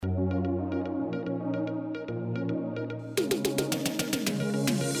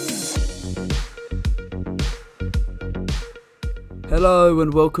Hello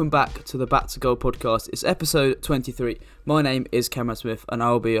and welcome back to the Back to Goal podcast. It's episode 23. My name is Cameron Smith and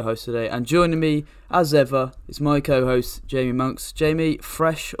I will be your host today. And joining me, as ever, is my co-host, Jamie Monks. Jamie,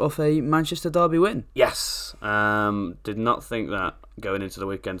 fresh off a Manchester derby win. Yes. Did not think that going into the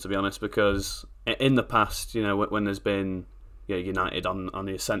weekend, to be honest, because in the past, you know, when there's been United on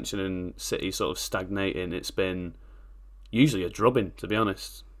the ascension and City sort of stagnating, it's been usually a drubbing, to be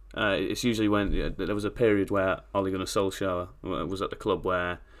honest. It's usually when there was a period where Ole Gunnar Solskjaer was at the club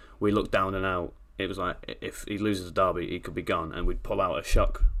where we looked down and out. It was like if he loses a derby, he could be gone, and we'd pull out a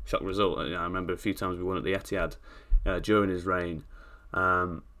shock result. I remember a few times we won at the Etihad during his reign,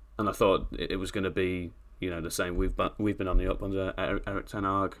 and I thought it was going to be the same. We've been on the up under Erik ten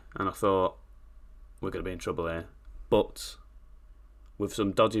Hag, and I thought we're going to be in trouble here. But with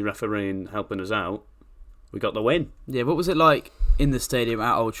some dodgy refereeing helping us out, we got the win. Yeah, what was it like in the stadium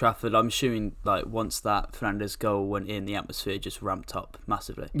at Old Trafford? I'm assuming like once that Fernandes goal went in, the atmosphere just ramped up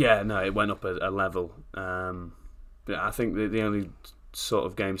massively. Yeah, no, it went up a level. I think the only sort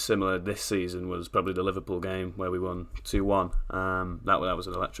of game similar this season was probably the Liverpool game where we won 2-1. That was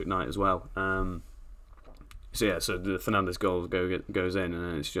an electric night as well. So the Fernandes goal goes in,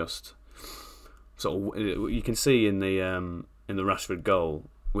 and it's just sort of, you can see in the Rashford goal,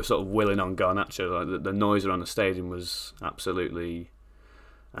 we're sort of willing on Garnacho. Like the noise around the stadium was absolutely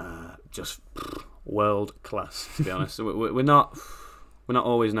just world class. To be honest, we're not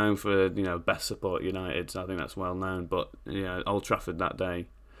always known for best support United. I think that's well known, but Old Trafford that day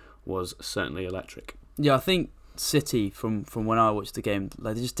was certainly electric. Yeah, I think City from when I watched the game,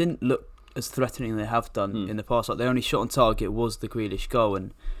 like they just didn't look as threatening as they have done in the past. Like their only shot on target was the Grealish goal,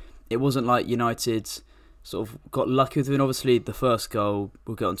 and it wasn't like United sort of got lucky with it. And obviously the first goal,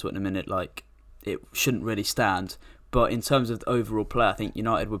 we'll get onto it in a minute, like it shouldn't really stand, but in terms of the overall play, I think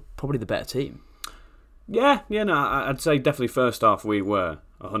United were probably the better team. I'd say definitely first half we were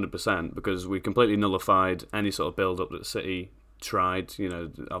 100%, because we completely nullified any sort of build up that City tried.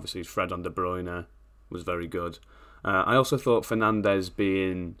 Obviously Fred on De Bruyne was very good. I also thought Fernandes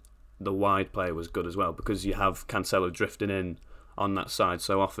being the wide player was good as well, because you have Cancelo drifting in on that side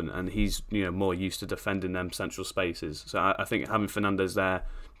so often, and he's more used to defending them central spaces. So I think having Fernandes there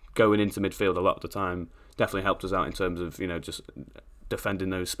going into midfield a lot of the time definitely helped us out in terms of just defending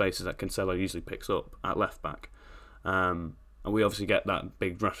those spaces that Cancelo usually picks up at left back. And we obviously get that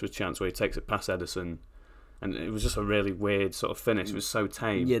big Rashford chance where he takes it past Ederson, and it was just a really weird sort of finish. It was so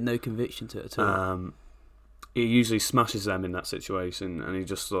tame. Yeah, no conviction to it at all. He usually smashes them in that situation, and he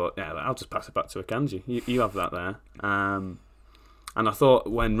just thought, I'll just pass it back to Akanji. You have that there. And I thought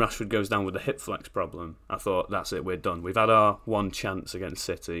when Rashford goes down with the hip flex problem, I thought, that's it, we're done. We've had our one chance against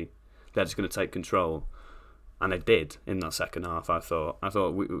City. They're just going to take control. And they did in that second half, I thought.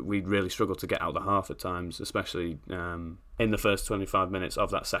 We'd really struggled to get out the half at times, especially in the first 25 minutes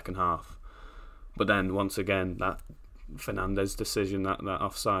of that second half. But then, once again, that Fernandes decision, that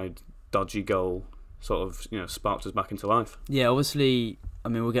offside dodgy goal, sort of sparked us back into life. Yeah, obviously, I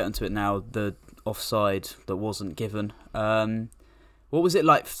mean, we'll get into it now, the offside that wasn't given. What was it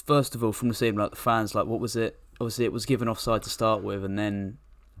like, first of all, from the stadium, like the fans, like what was it? Obviously it was given offside to start with, and then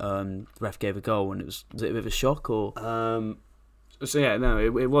the ref gave a goal, and was it a bit of a shock, or?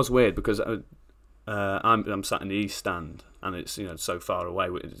 It was weird, because I'm sat in the east stand, and it's so far away,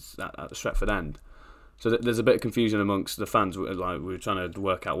 it's at the Stretford end. So there's a bit of confusion amongst the fans. Like we were trying to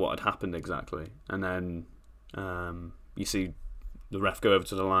work out what had happened exactly, and then you see the ref go over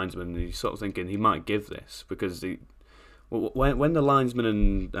to the linesman, and he's sort of thinking he might give this, because when the linesman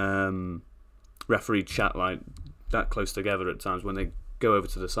and referee chat like that close together at times, when they go over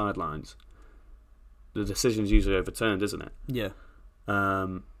to the sidelines, the decision's usually overturned, isn't it? Yeah.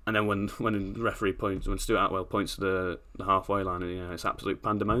 And then when the referee points, when Stuart Atwell points to the halfway line, it's absolute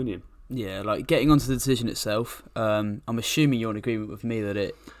pandemonium. Yeah, like getting onto the decision itself, I'm assuming you're in agreement with me that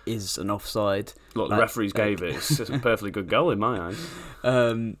it is an offside. Look, the referees gave it. It's a perfectly good goal in my eyes.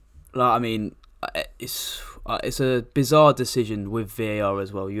 I mean, it's a bizarre decision with VAR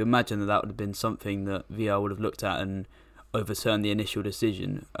as well. You imagine that would have been something that VAR would have looked at and overturned the initial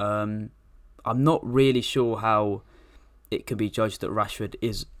decision. I'm not really sure how it could be judged that Rashford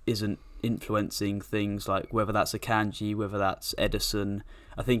isn't influencing things, like whether that's Akanji, whether that's Ederson.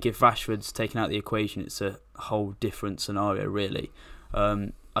 I think if Rashford's taken out the equation, it's a whole different scenario, really.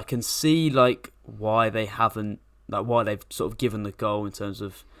 I can see why they've sort of given the goal in terms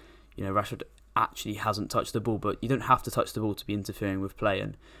of Rashford actually hasn't touched the ball, but you don't have to touch the ball to be interfering with play.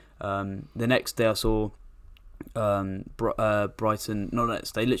 And the next day I saw Brighton, not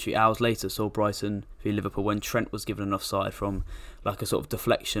next day, literally hours later, saw Brighton v Liverpool when Trent was given an offside from like a sort of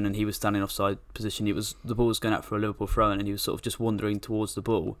deflection, and he was standing offside position. The ball was going out for a Liverpool throw-in, and he was sort of just wandering towards the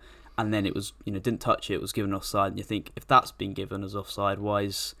ball, and then it was, didn't touch it, was given offside. And you think, if that's been given as offside, why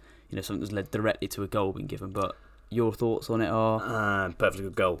is something that's led directly to a goal being given? But your thoughts on it are? Perfectly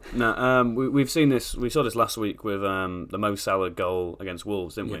good goal. No, we've seen this. We saw this last week with the Mo Salah goal against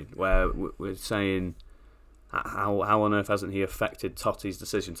Wolves, didn't we? Where we're saying, how on earth hasn't he affected Totti's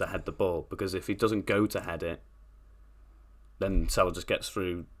decision to head the ball? Because if he doesn't go to head it, then Salah just gets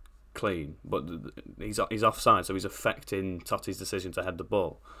through clean. But he's offside, so he's affecting Totti's decision to head the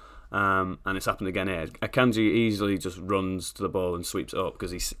ball. And it's happened again here. Akanji easily just runs to the ball and sweeps it up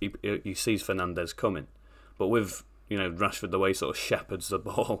because he sees Fernandes coming. But with Rashford, the way he sort of shepherds the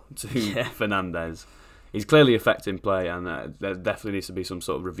ball to Fernandes, he's clearly affecting play, and there definitely needs to be some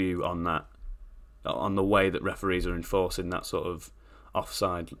sort of review on that, on the way that referees are enforcing that sort of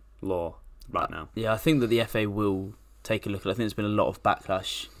offside law right now. Yeah, I think that the FA will take a look at it. I think there's been a lot of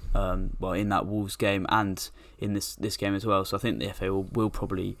backlash, in that Wolves game and in this game as well. So I think the FA will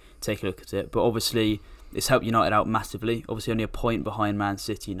probably take a look at it. But obviously, it's helped United out massively. Obviously, only a point behind Man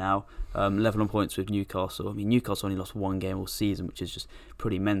City now, level on points with Newcastle. I mean, Newcastle only lost one game all season, which is just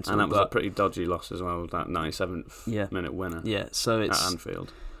pretty mental. And that was a pretty dodgy loss as well, that 97th minute winner. Yeah, so it's at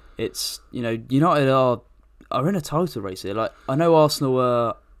Anfield. It's United are in a title race here. Like, I know Arsenal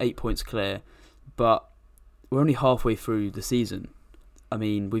were 8 points clear, but we're only halfway through the season. I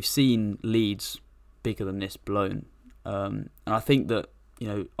mean, we've seen leads bigger than this blown, and I think that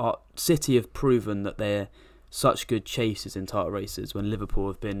our City have proven that they're such good chasers in title races when Liverpool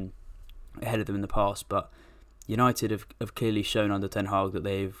have been ahead of them in the past. But United have clearly shown under Ten Hag that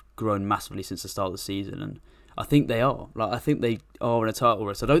they've grown massively since the start of the season, and I think they are. I think they are in a title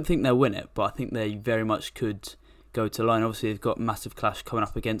race. I don't think they'll win it, but I think they very much could go to line. Obviously, they've got a massive clash coming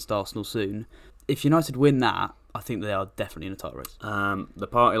up against Arsenal soon. If United win that, I think they are definitely in a title race. The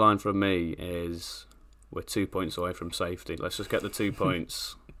party line from me is we're 2 points away from safety. Let's just get the 2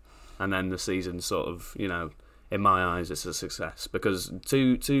 points, and then the season sort of, in my eyes, it's a success. Because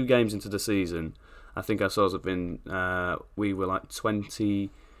two games into the season, I think I saw something, we were like 22-1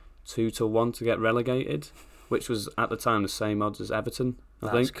 to get relegated, which was at the time the same odds as Everton,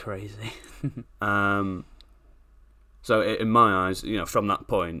 I think. That's crazy. So in my eyes, from that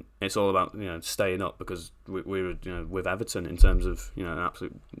point, it's all about staying up, because we were with Everton in terms of an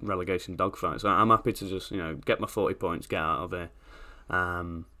absolute relegation dogfight. So I'm happy to just get my 40 points, get out of here.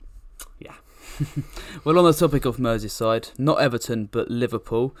 Yeah. Well, on the topic of Merseyside, not Everton but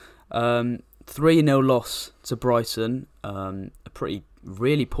Liverpool, 3-0 loss to Brighton. A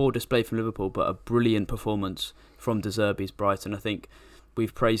really poor display from Liverpool, but a brilliant performance from De Zerbi's Brighton. I think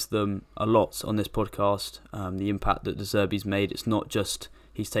we've praised them a lot on this podcast, the impact that De Zerbi's made. It's not just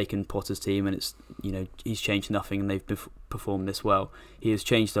he's taken Potter's team and it's he's changed nothing and they've performed this well. He has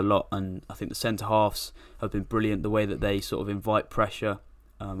changed a lot, and I think the centre halves have been brilliant. The way that they sort of invite pressure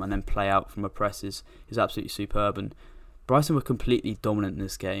and then play out from a press is absolutely superb. And Brighton were completely dominant in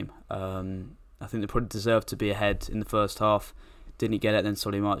this game. I think they probably deserved to be ahead in the first half. Didn't get it, then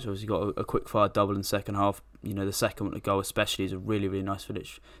Solly March obviously got a quick fire double in the second half. The second goal especially is a really, really nice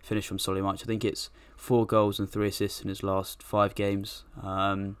finish from Solly March. I think it's 4 goals and 3 assists in his last 5 games.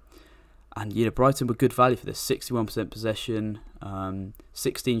 And Brighton were good value for this. 61% possession,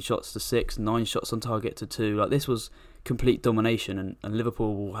 16 shots to 6, 9 shots on target to 2. Like, this was complete domination, and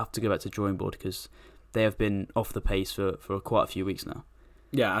Liverpool will have to go back to drawing board because they have been off the pace for quite a few weeks now.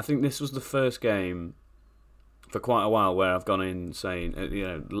 Yeah, I think this was the first game for quite a while where I've gone in saying,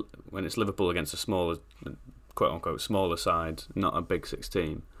 when it's Liverpool against a smaller, quote-unquote, smaller side, not a Big Six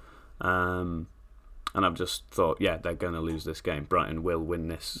team, and I've just thought, they're going to lose this game. Brighton will win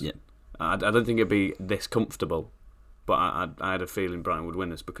this. Yeah. I don't think it'd be this comfortable, but I had a feeling Brighton would win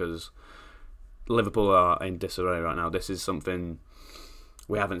this because Liverpool are in disarray right now. This is something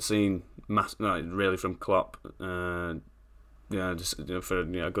we haven't seen really from Klopp, for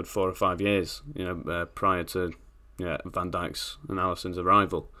a good 4 or 5 years, prior to Van Dijk's and Alisson's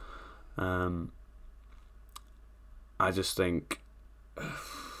arrival. I just think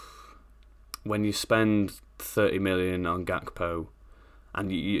when you spend 30 million on Gakpo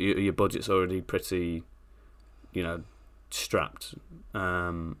and your budget's already pretty, strapped,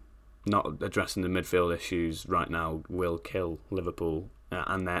 not addressing the midfield issues right now will kill Liverpool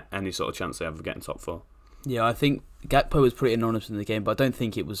and any sort of chance they have of getting top 4. Yeah, I think Gakpo was pretty anonymous in the game, but I don't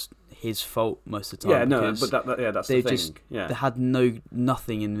think it was his fault most of the time. Yeah, no, but that's the thing. They had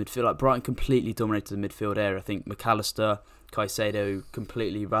nothing in the midfield. Like, Brighton completely dominated the midfield area. I think McAllister, Caicedo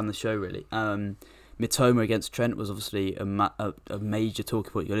completely ran the show, really. Mitoma against Trent was obviously a major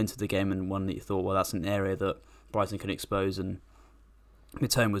talking point. You got into the game and one that you thought, well, that's an area that Brighton can expose, and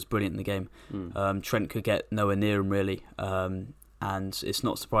Mitoma was brilliant in the game. Trent could get nowhere near him really, and it's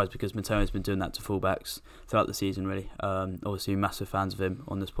not a surprise because Mitoma's been doing that to fullbacks throughout the season really. Obviously massive fans of him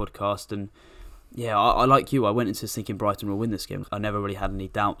on this podcast, and yeah, I like you. I went into thinking Brighton will win this game. I never really had any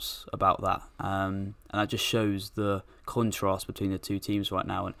doubts about that. And that just shows the contrast between the two teams right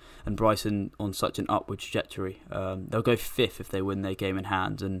now. And Brighton on such an upward trajectory. They'll go fifth if they win their game in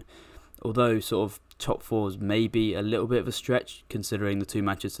hand. And although sort of top four is maybe a little bit of a stretch, considering the two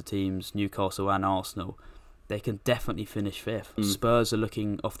Manchester teams, Newcastle and Arsenal, they can definitely finish fifth. Spurs are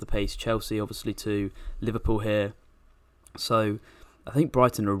looking off the pace. Chelsea, obviously, too. Liverpool here. So I think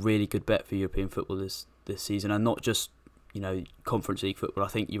Brighton are a really good bet for European football this season, and not just Conference League football. I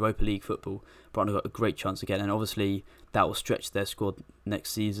think Europa League football, Brighton have got a great chance again, and obviously that will stretch their squad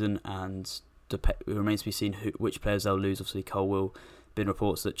next season. And it remains to be seen which players they'll lose. Obviously, Colwill. Been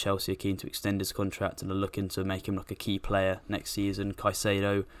reports that Chelsea are keen to extend his contract and are looking to make him like a key player next season.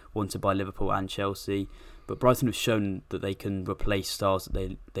 Caicedo wanted by Liverpool and Chelsea, but Brighton have shown that they can replace stars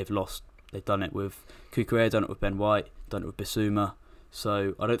that they've lost. They've done it with Cucurella, done it with Ben White, done it with Bissouma.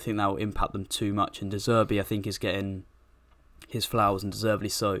 So I don't think that will impact them too much. And De Zerbi, I think, is getting his flowers, and deservedly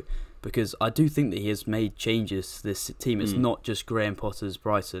so, because I do think that he has made changes to this team. It's not just Graham Potter's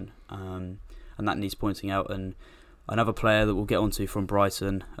Brighton, and that needs pointing out. And another player that we'll get onto from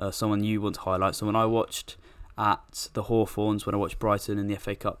Brighton, someone you want to highlight, someone I watched at the Hawthorns when I watched Brighton in the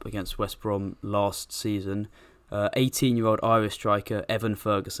FA Cup against West Brom last season. 18-year-old Irish striker Evan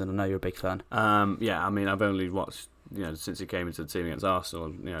Ferguson. I know you're a big fan. Yeah, I mean, I've only watched since he came into the team against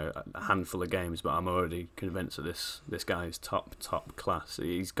Arsenal, a handful of games, but I'm already convinced that this guy is top class.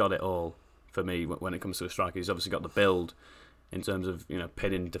 He's got it all for me when it comes to a striker. He's obviously got the build in terms of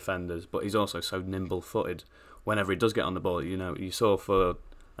pinning defenders, but he's also so nimble-footed. Whenever he does get on the ball, you saw for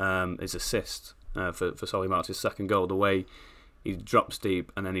his assist for Solly March's second goal, the way he drops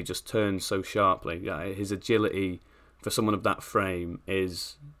deep and then he just turns so sharply. His agility for someone of that frame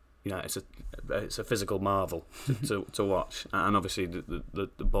is, it's a physical marvel to watch. And obviously the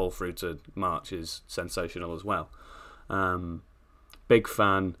ball through to March is sensational as well. Big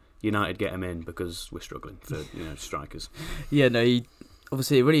fan. United get him in because we're struggling for strikers. Yeah, no, he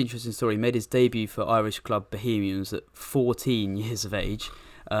obviously a really interesting story. He made his debut for Irish club Bohemians at 14 years of age,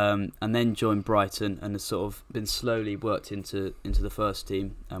 and then joined Brighton and has sort of been slowly worked into the first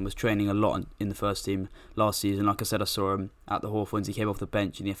team, and was training a lot in the first team last season. Like I said, I saw him at the Hawthorns. He came off the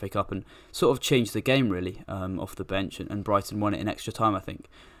bench in the FA Cup and sort of changed the game really off the bench, and Brighton won it in extra time, I think.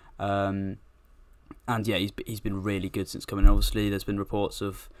 And yeah, he's been really good since coming in. Obviously, there's been reports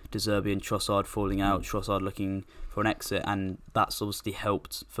of De Zerbi and Trossard falling out, Trossard looking for an exit, and that's obviously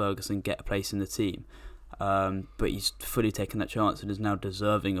helped Ferguson get a place in the team. But he's fully taken that chance and is now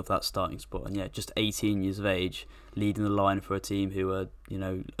deserving of that starting spot. And yeah, just 18 years of age, leading the line for a team who are,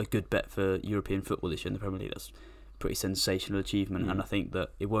 a good bet for European football this year in the Premier League. That's pretty sensational achievement, and I think that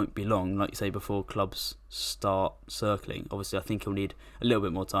it won't be long, like you say, before clubs start circling. Obviously, I think he'll need a little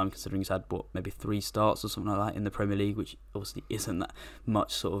bit more time, considering he's had maybe 3 starts or something like that in the Premier League, which obviously isn't that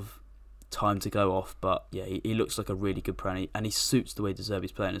much sort of time to go off. But yeah, he looks like a really good player, and he suits the way De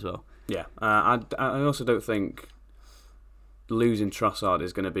Zerbi's playing as well. Yeah, I also don't think losing Trossard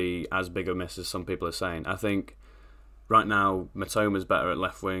is going to be as big a miss as some people are saying. I think right now Mitoma's better at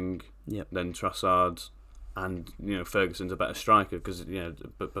left wing than Trossard. And Ferguson's a better striker because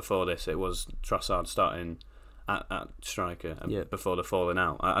but before this it was Trossard starting at striker and before the falling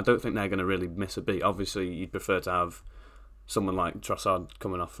out. I don't think they're going to really miss a beat. Obviously, you'd prefer to have someone like Trossard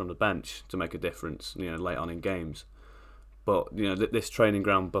coming off from the bench to make a difference, late on in games. But this training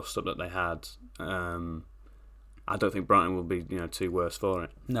ground bust up that they had, I don't think Brighton will be too worse for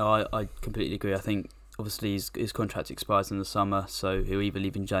it. No, I completely agree. I think obviously his contract expires in the summer, so he'll either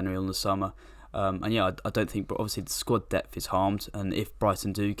leave in January or in the summer. And yeah, I don't think, but obviously the squad depth is harmed, and if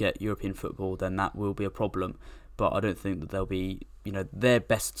Brighton do get European football, then that will be a problem. But I don't think that they'll be, their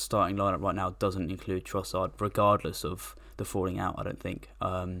best starting lineup right now doesn't include Trossard, regardless of the falling out. I don't think.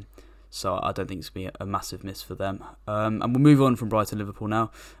 So I don't think it's going to be a massive miss for them. And we'll move on from Brighton Liverpool now,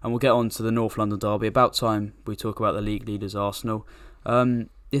 and we'll get on to the North London derby. About time we talk about the league leaders Arsenal.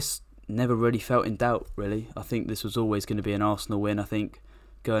 This never really felt in doubt, really. I think this was always going to be an Arsenal win. I think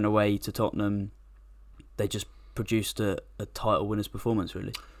going away to Tottenham, they just produced a title winner's performance,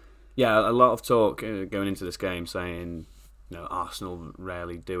 really. Yeah, a lot of talk going into this game saying, Arsenal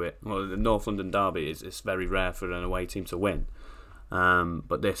rarely do it. Well, the North London derby it's very rare for an away team to win.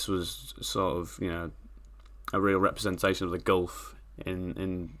 But this was sort of, a real representation of the gulf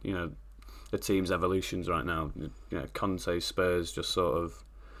in the team's evolutions right now. Conte's Spurs just sort of,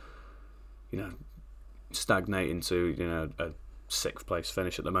 stagnating to a 6th place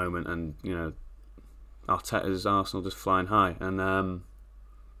finish at the moment, and Arteta's Arsenal just flying high, and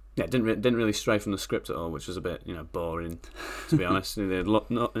didn't really stray from the script at all, which was a bit boring, to be honest.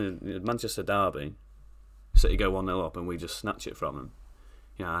 Manchester derby, City go 1-0 up, and we just snatch it from them.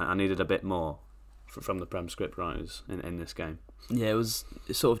 I needed a bit more from the Prem script writers in this game. Yeah, it's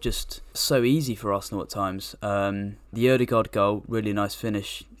sort of just so easy for Arsenal at times. The Ødegaard goal, really nice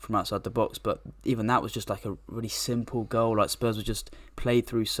finish from outside the box, but even that was just like a really simple goal. Like Spurs were just played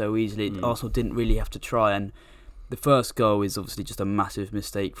through so easily. Arsenal didn't really have to try, and the first goal is obviously just a massive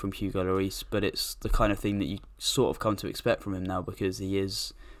mistake from Hugo Lloris, but it's the kind of thing that you sort of come to expect from him now, because he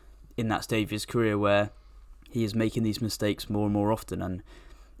is in that stage of his career where he is making these mistakes more and more often, and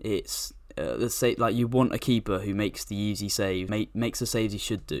it's let's say, like, you want a keeper who makes the easy save, makes the saves he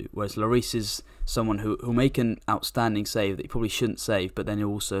should do, whereas Lloris is someone who'll make an outstanding save that he probably shouldn't save, but then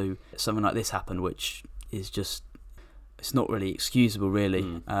also something like this happened, which is just, it's not really excusable,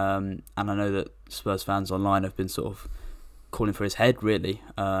 really. And I know that Spurs fans online have been sort of calling for his head, really,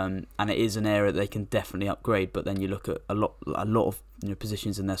 and it is an area that they can definitely upgrade, but then you look at a lot of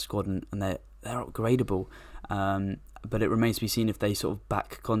positions in their squad, and they're upgradable. But it remains to be seen if they sort of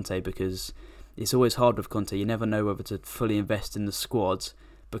back Conte, because it's always hard with Conte. You never know whether to fully invest in the squad,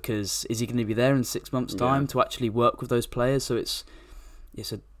 because is he going to be there in 6 months' time to actually work with those players? So it's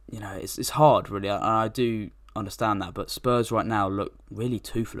hard, really. I do understand that, but Spurs right now look really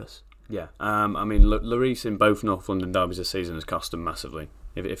toothless. Yeah, Lloris in both North London derbies this season has cost them massively.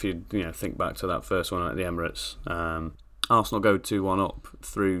 If you think back to that first one at the Emirates. Arsenal go 2-1 up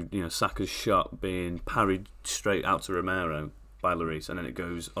through Saka's shot being parried straight out to Romero by Lloris, and then it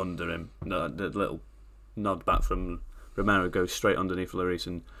goes under him. The little nod back from Romero goes straight underneath Lloris,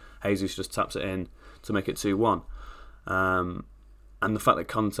 and Jesus just taps it in to make it 2-1. And the fact that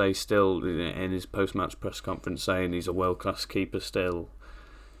Conte still, in his post-match press conference, saying he's a world-class keeper still,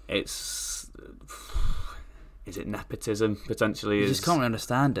 is it nepotism potentially? You just can't really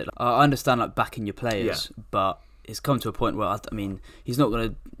understand it. I understand backing your players, but it's come to a point where he's not going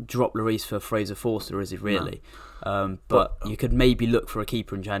to drop Lloris for Fraser Forster, is he really? No. But you could maybe look for a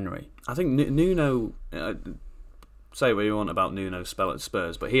keeper in January. I think Nuno, say what you want about Nuno's spell at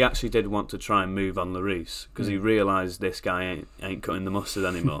Spurs, but he actually did want to try and move on Lloris, because he realised this guy ain't cutting the mustard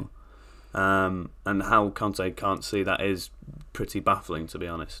anymore. And how Conte can't see that is pretty baffling, to be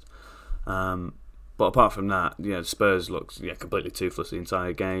honest. But apart from that, Spurs looked completely toothless the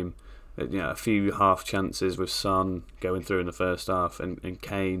entire game. A few half chances with Son going through in the first half, and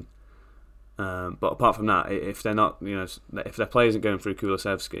Kane. But apart from that, if they're not, if their play isn't going through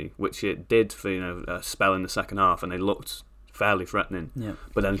Kulusevski, which it did for a spell in the second half, and they looked fairly threatening. Yeah.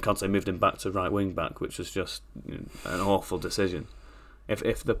 But then Conte moved him back to right wing back, which was just an awful decision.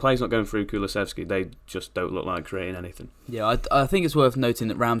 If the play's not going through Kulusevski, they just don't look like creating anything. Yeah, I think it's worth noting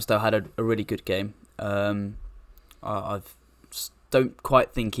that Ramsdale had a really good game. I don't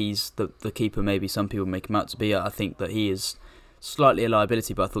quite think he's the keeper maybe some people make him out to be. I think that he is slightly a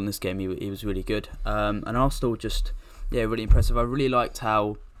liability, but I thought in this game he was really good. And Arsenal just, really impressive. I really liked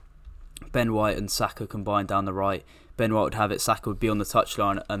how Ben White and Saka combined down the right. Ben White would have it, Saka would be on the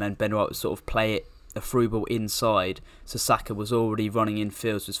touchline, and then Ben White would sort of play it a through ball inside, so Saka was already running in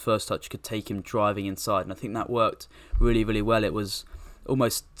field, so his first touch could take him driving inside, and I think that worked really, really well. It was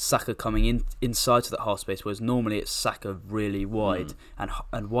almost Saka coming inside to that half space, whereas normally it's Saka really wide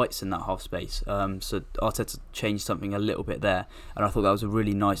and White's in that half space. So Arteta changed something a little bit there, and I thought that was a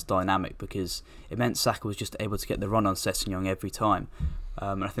really nice dynamic, because it meant Saka was just able to get the run on Sessegnon every time.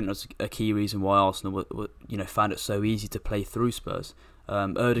 And I think that's a key reason why Arsenal found it so easy to play through Spurs.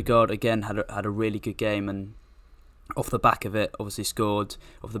 Ødegaard again had a really good game, and off the back of it obviously scored.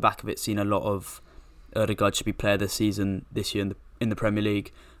 Off the back of it, seen a lot of Ødegaard should be player this season, this year in the Premier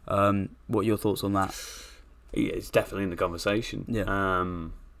League. What are your thoughts on that? It's definitely in the conversation. Yeah.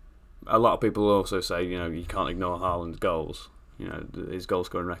 A lot of people also say you can't ignore Haaland's goals. His goal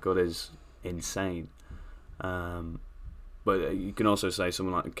scoring record is insane. But you can also say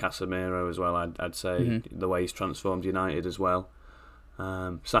someone like Casemiro as well. I'd say the way he's transformed United as well.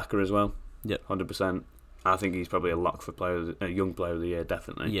 Saka as well. Yeah, 100%. I think he's probably a lock for young player of the year,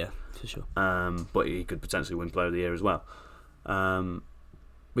 definitely. Yeah, for sure. But he could potentially win player of the year as well.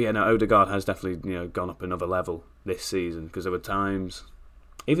 Ødegaard has definitely gone up another level this season, because there were times,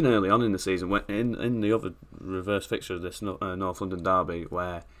 even early on in the season, when in the other reverse fixture of this North London derby,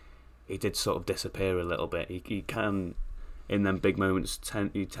 where he did sort of disappear a little bit. He can, in them big moments,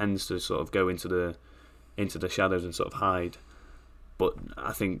 he tends to sort of go into the shadows and sort of hide. But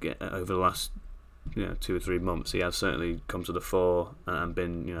I think over the last 2 or 3 months, he has certainly come to the fore and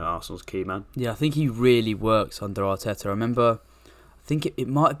been Arsenal's key man. Yeah, I think he really works under Arteta. I remember, I think it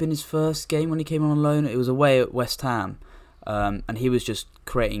might have been his first game when he came on loan. It was away at West Ham. And he was just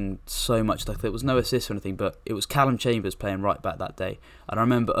creating so much. Like, there was no assist or anything, but it was Callum Chambers playing right back that day. And I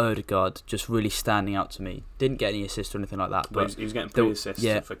remember Odegaard just really standing out to me. Didn't get any assist or anything like that. But he was getting 3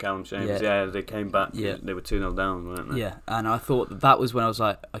 assists for Callum Chambers. Yeah, they came back. Yeah. They were 2-0 down, weren't they? Yeah, and I thought that was when I was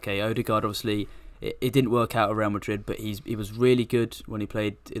like, okay, Odegaard, obviously, it didn't work out at Real Madrid, but he was really good when he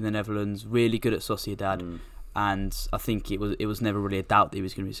played in the Netherlands, really good at Sociedad. And I think it was never really a doubt that he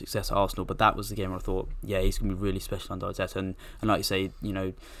was going to be a success at Arsenal, but that was the game where I thought, yeah, he's going to be really special under Arteta. And like you say,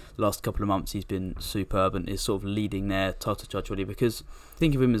 last couple of months he's been superb and is sort of leading their title charge really, because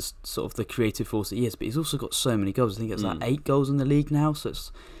think of him as sort of the creative force that he is, but he's also got so many goals. I think it's like 8 goals in the league now, so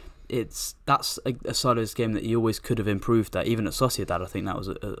that's a side of his game that he always could have improved at. Even at Sociedad, I think that was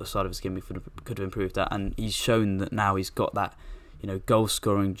a side of his game he could have improved at, and he's shown that now he's got that goal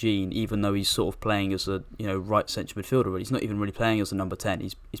scoring gene, even though he's sort of playing as a right central midfielder. Really, he's not even really playing as a number 10.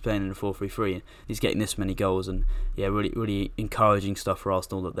 He's playing in a 4-3-3, and he's getting this many goals. And yeah, really really encouraging stuff for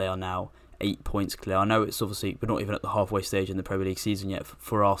Arsenal that they are now 8 points clear. I know it's obviously we're not even at the halfway stage in the Premier League season yet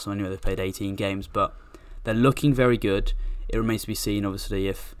for Arsenal. Anyway, they've played 18 games, but they're looking very good. It remains to be seen, obviously,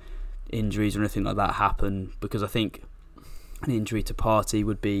 if injuries or anything like that happen, because I think an injury to Partey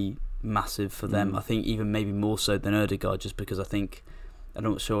would be massive for them. I think even maybe more so than Odegaard, just because I'm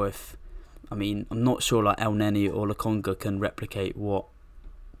not sure like El Neni or Lokonga can replicate what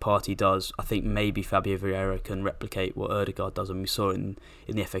Partey does. I think maybe Fabio Vieira can replicate what Odegaard does, and we saw it in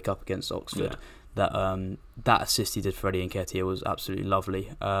the FA Cup against Oxford. That assist he did for Eddie Nketiah was absolutely lovely,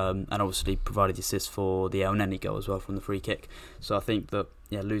 and obviously provided the assist for the El Neni goal as well from the free kick. So I think that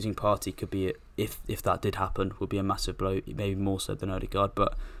losing Partey could be, if that did happen, would be a massive blow, maybe more so than Odegaard.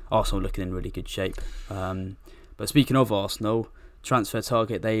 But Arsenal looking in really good shape. But speaking of Arsenal, transfer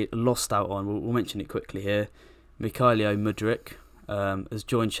target they lost out on, we'll mention it quickly here. Mikhailo Mudryk has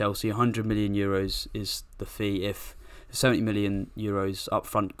joined Chelsea. 100 million euros is the fee, if 70 million euros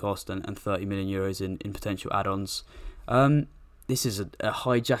upfront cost and 30 million euros in potential add-ons. This is a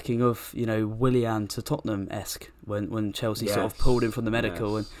hijacking of Willian to Tottenham-esque when Chelsea sort of pulled him from the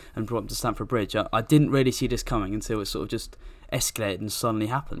medical and brought him to Stamford Bridge. I didn't really see this coming until it sort of just escalated and suddenly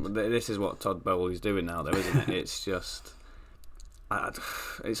happened. This is what Todd Bowley's doing now, though, isn't it? It's just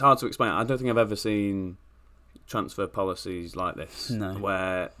it's hard to explain. I don't think I've ever seen transfer policies like this,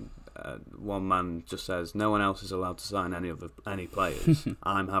 where one man just says no one else is allowed to sign any players.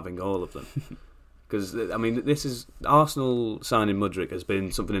 I'm having all of them. Because this is Arsenal signing Mudryk has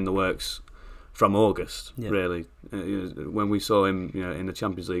been something in the works from August, really. When we saw him, in the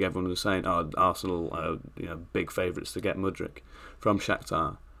Champions League, everyone was saying, "Oh, Arsenal are big favourites to get Mudryk from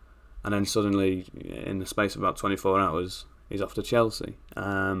Shakhtar," and then suddenly, in the space of about 24 hours, he's off to Chelsea.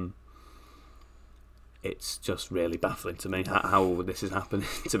 It's just really baffling to me how this is happening,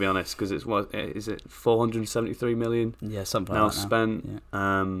 to be honest, because is it 473 million? Yeah, something now like that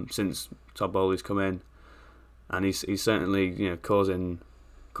spent since Todd Bowley's come in, and he's certainly causing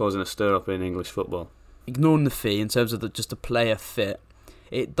a stir up in English football. Ignoring the fee, in terms of just a player fit,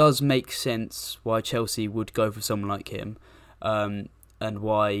 it does make sense why Chelsea would go for someone like him, and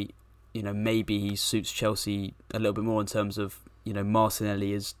why maybe he suits Chelsea a little bit more in terms of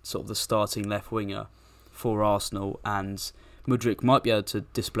Martinelli is sort of the starting left winger for Arsenal, and Mudryk might be able to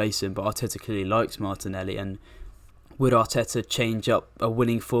displace him, but Arteta clearly likes Martinelli. And would Arteta change up a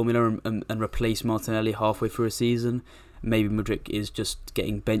winning formula and replace Martinelli halfway through a season? Maybe Mudryk is just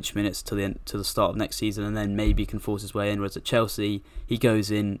getting bench minutes to the start of next season, and then maybe can force his way in. Whereas at Chelsea, he goes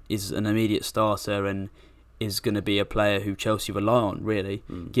in, is an immediate starter, and is going to be a player who Chelsea rely on, really,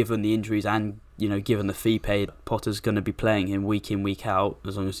 given the injuries and given the fee paid. Potter's going to be playing him week in, week out,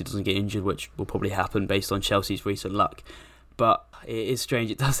 as long as he doesn't get injured, which will probably happen based on Chelsea's recent luck. But it is strange.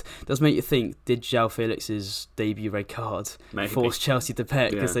 It does make you think, did João Felix's debut red card force Chelsea to pay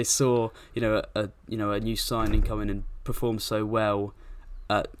it because they saw a new signing come in and perform so well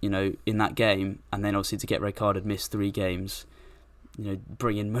in that game, and then obviously to get red carded, miss 3 games.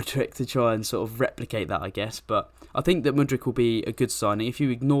 Bring in Mudryk to try and sort of replicate that, I guess. But I think that Mudryk will be a good signing. If you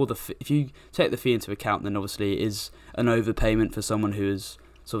ignore if you take the fee into account, then obviously it is an overpayment for someone who has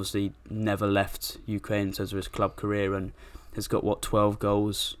obviously never left Ukraine in terms of his club career and has got 12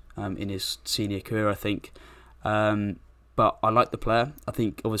 goals in his senior career, I think. But I like the player. I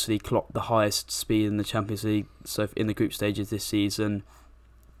think obviously clocked the highest speed in the Champions League, so in the group stages this season,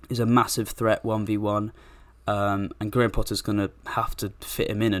 is a massive threat 1v1. And Graham Potter's going to have to fit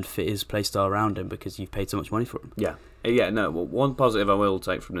him in and fit his play style around him because you've paid so much money for him. Yeah. No. Well, one positive I will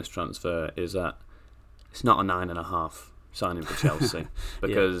take from this transfer is that it's not a 9.5 signing for Chelsea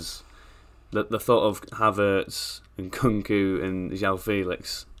because the thought of Havertz and Kunku and João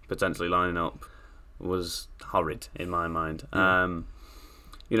Felix potentially lining up was horrid in my mind.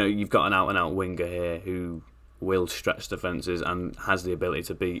 You've got an out-and-out winger here who will stretch defences and has the ability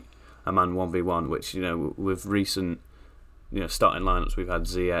to beat a man 1v1, which, with recent, starting lineups, we've had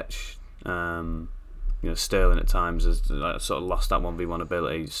Ziyech, Sterling at times has sort of lost that 1v1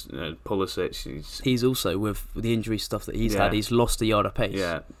 ability. Pulisic, he's also, with the injury stuff that he's had, he's lost a yard of pace.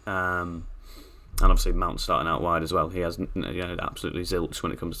 Yeah, and obviously Mount starting out wide as well. He has absolutely zilch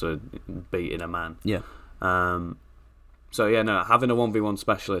when it comes to beating a man. Yeah. Having a 1v1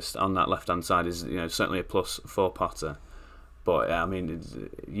 specialist on that left-hand side is certainly a plus for Potter. But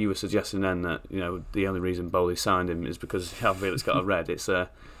you were suggesting then that the only reason Bowley signed him is because Felix got a red. It's a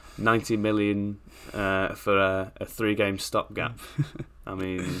 90 million for a 3-game stopgap.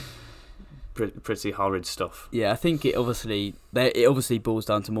 Pretty horrid stuff. Yeah, I think it obviously boils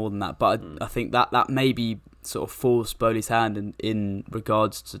down to more than that. But I think that maybe sort of forced Bowley's hand in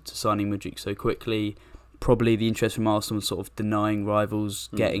regards to signing Mudryk so quickly. Probably the interest from Arsenal sort of denying rivals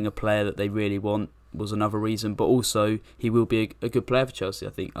getting a player that they really want was another reason. But also he will be a good player for Chelsea.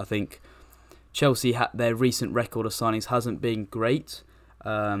 I think Chelsea their recent record of signings hasn't been great.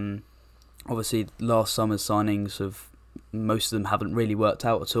 Obviously last summer's signings most of them haven't really worked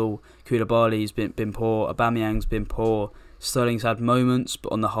out at all. Koulibaly's been poor, Aubameyang's been poor, Sterling's had moments,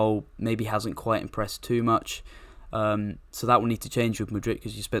 but on the whole maybe hasn't quite impressed too much. So that will need to change with Mudryk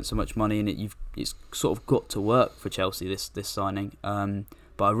because you spent so much money in it. It's sort of got to work for Chelsea this signing.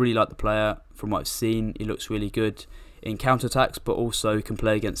 But I really like the player from what I've seen. He looks really good in counter-attacks, but also can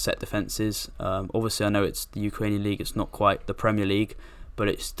play against set defences. Obviously I know it's the Ukrainian league, it's not quite the Premier League, but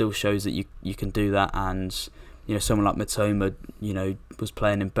it still shows that you can do that. And someone like Matoma was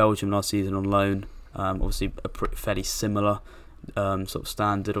playing in Belgium last season on loan, obviously a fairly similar sort of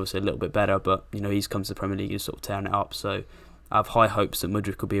standard, obviously a little bit better, but he's come to the Premier League and sort of tearing it up. So I have high hopes that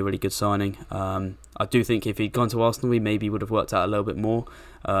Mudryk will be a really good signing. I do think if he'd gone to Arsenal, he maybe would have worked out a little bit more,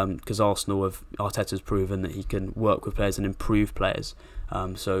 because Arteta's proven that he can work with players and improve players.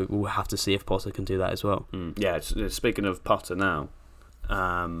 So we'll have to see if Potter can do that as well. Yeah, speaking of Potter now,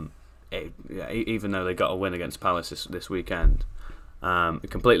 even though they got a win against Palace this weekend,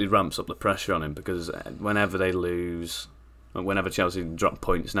 it completely ramps up the pressure on him, because whenever they lose, whenever Chelsea drop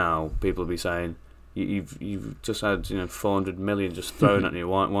points now, people will be saying, you've just had 400 million just thrown at you.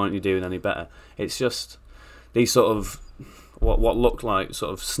 Why aren't you doing any better? It's just these sort of what look like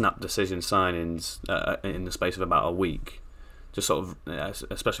sort of snap decision signings in the space of about a week, just sort of,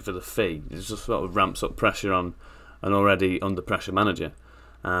 especially for the fee, it just sort of ramps up pressure on an already under pressure manager,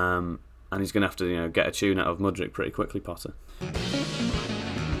 and he's going to have to get a tune out of Mudryk pretty quickly, Potter.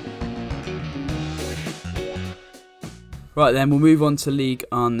 Right then, we'll move on to Ligue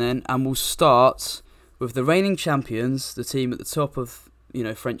 1 then, and we'll start with the reigning champions, the team at the top of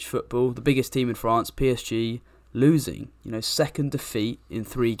French football, the biggest team in France, PSG, losing second defeat in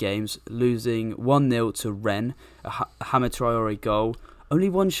 3 games, losing 1-0 to Rennes, a Hamid Traoré goal, only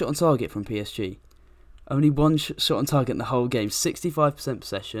one shot on target from PSG, only one shot on target in the whole game, 65%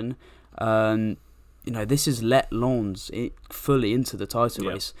 possession. This has let Lens fully into the title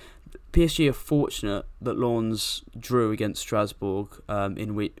race. PSG are fortunate that Lens drew against Strasbourg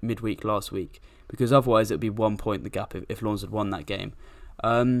in midweek last week, because otherwise it would be 1 point the gap if Lens had won that game.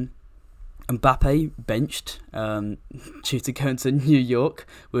 Mbappe benched due to going to New York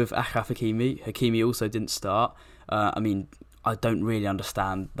with Achraf Hakimi. Hakimi also didn't start. I don't really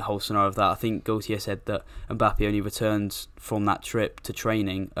understand the whole scenario of that. I think Gaultier said that Mbappe only returned from that trip to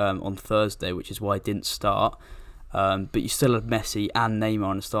training on Thursday, which is why he didn't start. But you still have Messi and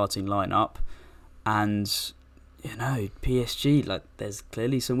Neymar in the starting lineup, and PSG, there's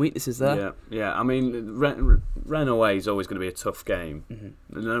clearly some weaknesses there. Yeah. Rennes away is always going to be a tough game,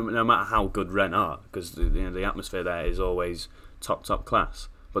 no matter how good Rennes are, because the atmosphere there is always top class.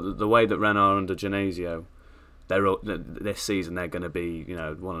 But the way that Rennes are under Genesio, this season they're going to be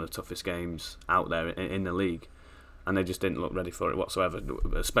one of the toughest games out there in the league, and they just didn't look ready for it whatsoever.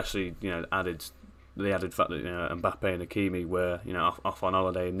 Especially the added fact that Mbappe and Hakimi were off on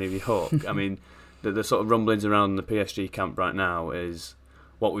holiday in New York. The sort of rumblings around the PSG camp right now is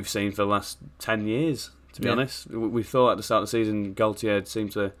what we've seen for the last 10 years, to be honest. We thought at the start of the season Gaultier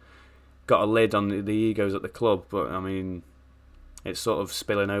seemed to got a lid on the egos at the club, but it's sort of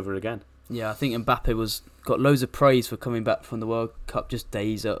spilling over again. Yeah, I think Mbappe got loads of praise for coming back from the World Cup just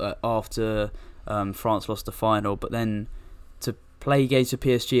days after France lost the final, but then to play games with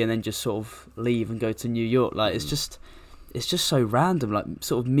PSG and then just sort of leave and go to New York, like it's just so random. Like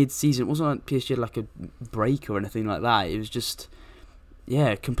sort of mid-season, it wasn't like PSG had like a break or anything like that. It was just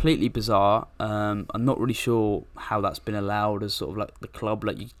completely bizarre. I'm not really sure how that's been allowed as sort of like the club.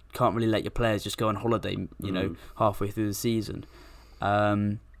 Like you can't really let your players just go on holiday, halfway through the season.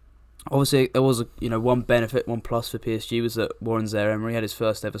 Obviously, there was one benefit, one plus for PSG was that Warren Zaire-Emery had his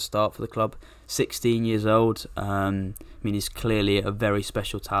first ever start for the club. 16 years old. He's clearly a very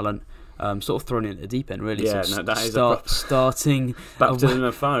special talent. Sort of thrown in at the deep end, really. Yeah, so that is starting baptism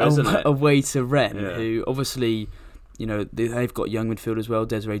of fire, isn't it? Away to Rennes, who obviously, they've got young midfield as well.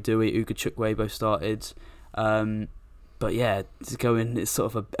 Desiree Doué, Uga Chukwue both started. But yeah, to go in, it's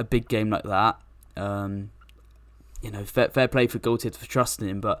sort of a big game like that. Fair play for Gaultier for trusting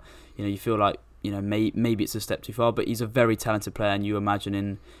him, but you feel like maybe it's a step too far. But he's a very talented player, and you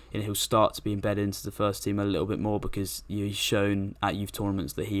imagine he'll start to be embedded into the first team a little bit more because he's shown at youth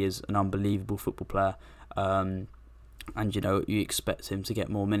tournaments that he is an unbelievable football player, and you expect him to get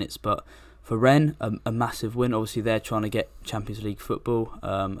more minutes. But for Rennes, a massive win. Obviously, they're trying to get Champions League football.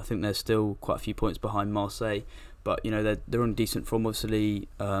 I think they're still quite a few points behind Marseille, but they're on decent form. Obviously,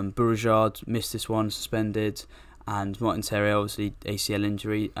 Bourgeard missed this one, suspended. And Martin Terrier, obviously, ACL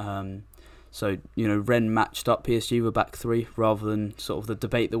injury. So, Rennes matched up PSG with back three rather than sort of the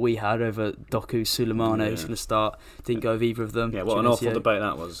debate that we had over Doku, Sulemana, who's going to start. Didn't go with either of them. Yeah, what an awful debate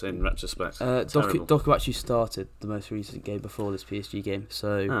that was in retrospect. Doku actually started the most recent game before this PSG game,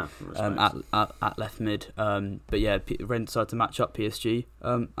 so at left mid. But yeah, Rennes decided to match up PSG,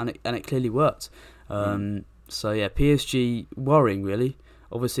 and it clearly worked. So yeah, PSG worrying really.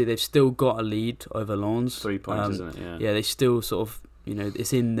 Obviously, they've still got a lead over Lens. 3 points, isn't it? Yeah, they still sort of,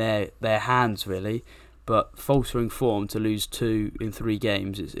 it's in their hands, really. But faltering form to lose 2 in 3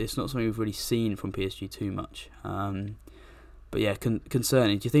 games, it's not something we've really seen from PSG too much. But yeah,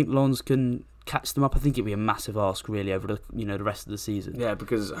 concerning. Do you think Lens can catch them up? I think it'd be a massive ask, really, over the rest of the season. Yeah,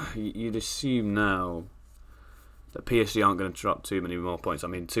 because you'd assume now that PSG aren't going to drop too many more points.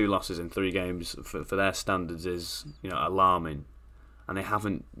 2 losses in 3 games for their standards is alarming. And they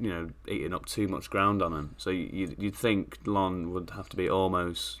haven't, eaten up too much ground on them. So you'd think Lens would have to be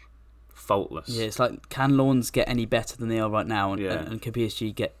almost faultless. Yeah, it's like, can Lens get any better than they are right now? And can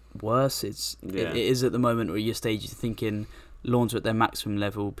PSG get worse? It is at the moment where your stage is thinking Lens are at their maximum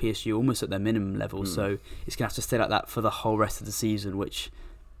level, PSG almost at their minimum level. So it's going to have to stay like that for the whole rest of the season, which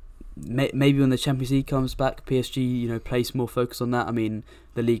maybe when the Champions League comes back, PSG, place more focus on that.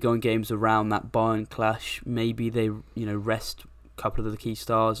 The Ligue 1 games around that Bayern clash, maybe they, rest couple of the key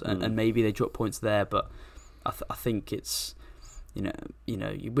stars and maybe they drop points there, but I think it's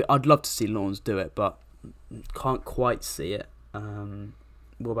I'd love to see Lens do it, but can't quite see it.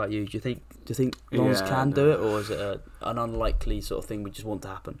 What about you? Do you think Lens can do it, or is it an unlikely sort of thing we just want to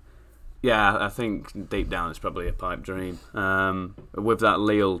happen? Yeah, I think deep down it's probably a pipe dream. With that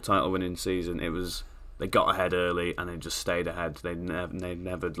Lille title winning season, they got ahead early and they just stayed ahead. They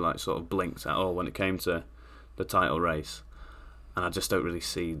never sort of blinked at all when it came to the title race. And I just don't really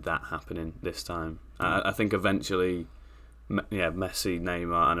see that happening this time. I think eventually, Messi,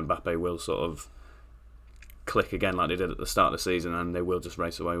 Neymar and Mbappe will sort of click again like they did at the start of the season, and they will just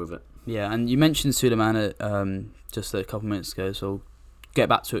race away with it. Yeah, and you mentioned Sulemana just a couple of minutes ago, so I'll get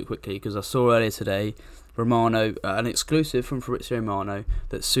back to it quickly because I saw earlier today Romano, an exclusive from Fabrizio Romano,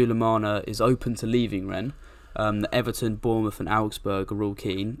 that Sulemana is open to leaving Rennes. That Everton, Bournemouth and Augsburg are all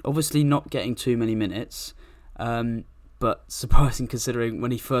keen. Obviously not getting too many minutes. But surprising considering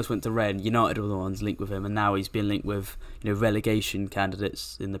when he first went to Rennes, United were the ones linked with him, and now he's been linked with relegation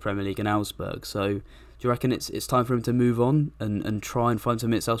candidates in the Premier League and Augsburg. So do you reckon it's time for him to move on and try and find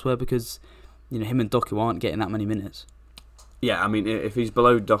some minutes elsewhere, because him and Doku aren't getting that many minutes? Yeah, if he's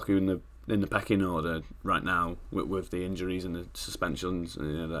below Doku in the pecking order right now with the injuries and the suspensions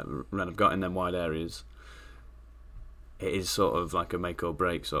that Rennes have got in them wide areas, it is sort of like a make or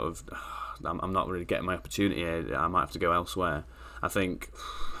break sort of. I'm not really getting my opportunity here. I might have to go elsewhere. I think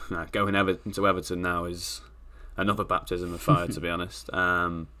going to Everton now is another baptism of fire, to be honest.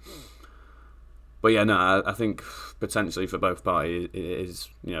 But yeah, no, I think potentially for both parties it is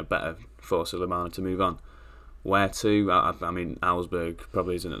better for Sulemana to move on. Where to? Augsburg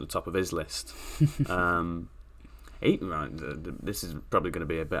probably isn't at the top of his list. This is probably going to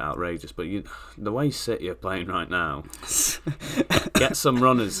be a bit outrageous, but the way City are playing right now, get some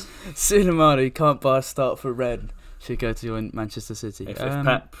runners. Sulemana, who can't buy a start for Rennes, should go to join Manchester City. If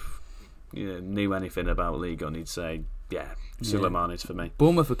Pep knew anything about Ligue 1, he'd say, Souleymani's for me.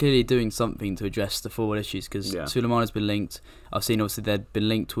 Bournemouth are clearly doing something to address the forward issues because Souleymani's been linked. I've seen obviously they've been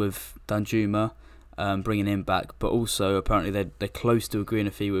linked with Danjuma, bringing him back, but also apparently they're close to agreeing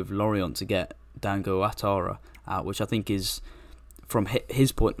a fee with Lorient to get Dango Ouattara out, which I think is from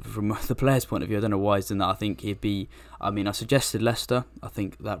the player's point of view. I don't know why he's done that. I think he'd be. I mean, I suggested Leicester. I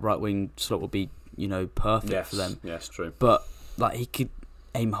think that right wing slot would be perfect for them. Yes, true. But like he could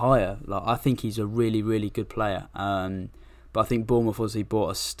aim higher. Like I think he's a really, really good player. But I think Bournemouth obviously bought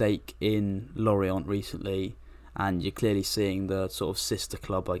a stake in Lorient recently, and you're clearly seeing the sort of sister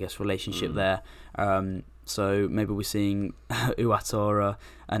club, I guess, relationship there. So maybe we're seeing Ouattara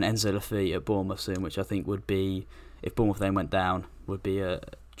and Enzo Lafite at Bournemouth soon, which I think would be, if Bournemouth then went down, would be a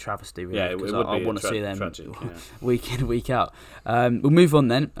travesty, really. Yeah, it would I be want to see them tragic, week in, week out. We'll move on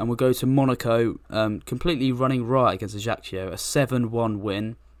then, and we'll go to Monaco, completely running riot against Ajaccio, a 7-1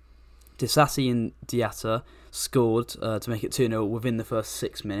 win. Disasi and Diatta scored to make it 2-0 within the first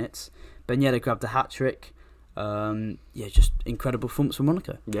 6 minutes. Ben Yedder grabbed a hat-trick. Just incredible performance from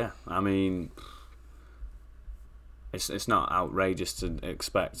Monaco. Yeah, I mean, it's not outrageous to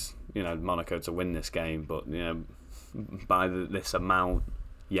expect Monaco to win this game, but by this amount,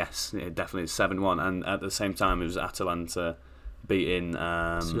 yes, it definitely is 7-1. And at the same time, it was Atalanta beating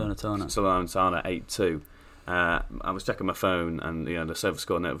Salernitana 8-2. I was checking my phone, and the server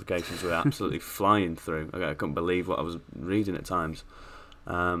score notifications were absolutely flying through. I couldn't believe what I was reading at times.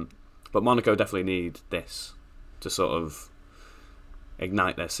 But Monaco definitely need this to sort of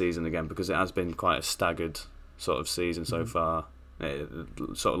ignite their season again, because it has been quite a staggered sort of season so far.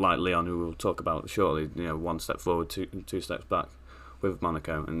 Sort of like Lyon, who we'll talk about shortly. One step forward, two steps back with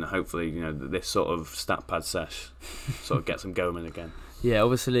Monaco, and hopefully this sort of stat pad sesh sort of gets them going again. Yeah,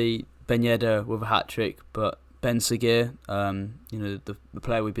 obviously Ben Yedder with a hat-trick, but Ben Seguir, the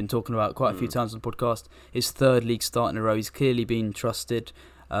player we've been talking about quite a few times on the podcast, his third league start in a row. He's clearly been trusted,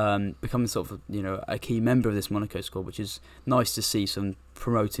 becoming sort of a key member of this Monaco squad, which is nice to see. Some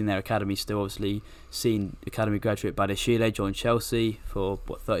promoting their academy still. Obviously, seen academy graduate Badeshile join Chelsea for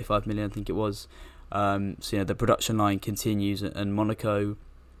 35 million, I think it was. So the production line continues, and Monaco,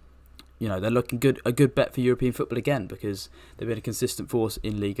 they're looking good, a good bet for European football again, because they've been a consistent force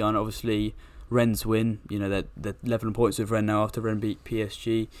in Ligue 1. Obviously, Rennes win. They're leveling points with Rennes now after Rennes beat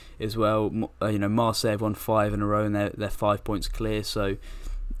PSG as well. Marseille have won 5 in a row, and they're 5 points clear. So,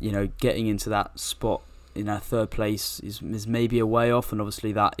 getting into that spot in our third place is maybe a way off, and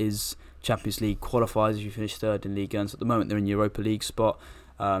obviously that is Champions League qualifiers if you finish third in Ligue 1. So at the moment they're in Europa League spot.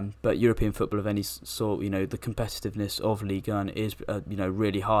 But European football of any sort, the competitiveness of Ligue 1 is,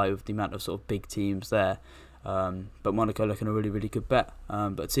 really high with the amount of sort of big teams there. But Monaco looking a really, really good bet.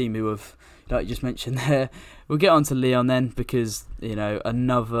 But a team who have, like you just mentioned there, we'll get on to Lyon then, because,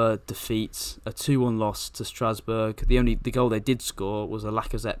 another defeat, a 2-1 loss to Strasbourg. The goal they did score was a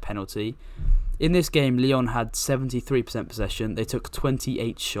Lacazette penalty. In this game, Lyon had 73% possession. They took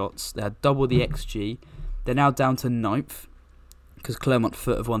 28 shots. They had double the XG. They're now down to 9th. Because Clermont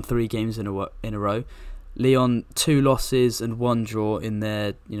Foot have won 3 games in a row. Lyon 2 losses and 1 draw in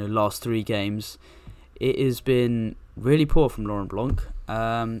their last 3 games. It has been really poor from Laurent Blanc,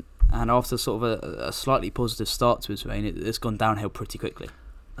 and after sort of a slightly positive start to his reign, it's gone downhill pretty quickly.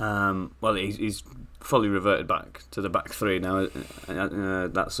 Well, he's fully reverted back to the back 3 now.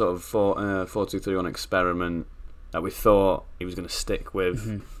 That sort of 4-2-3-1 experiment that we thought he was going to stick with.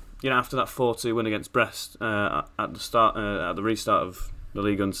 Mm-hmm. After that 4-2 win against Brest at the restart of the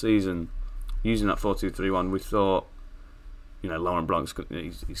Ligue 1 season, using that 4-2-3-1, we thought, Laurent Blanc's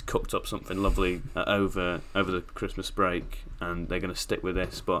he's cooked up something lovely over the Christmas break, and they're going to stick with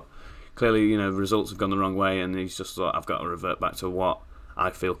this. But clearly, results have gone the wrong way, and he's just thought, I've got to revert back to what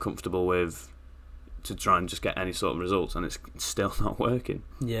I feel comfortable with to try and just get any sort of results, and it's still not working.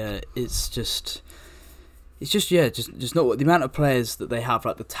 Yeah, it's just not what the amount of players that they have,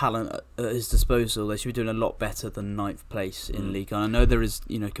 like the talent at his disposal. They should be doing a lot better than 9th place in Ligue 1. I know there is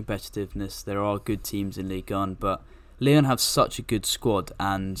competitiveness. There are good teams in Ligue 1, but Lyon have such a good squad,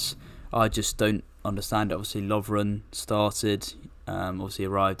 and I just don't understand it. Obviously, Lovren started, obviously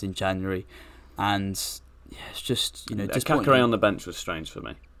arrived in January, and it's just Cacare on the bench was strange for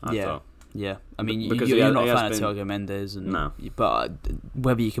me. I thought. Yeah, I mean, you're not a fan of Thiago Mendes, no. But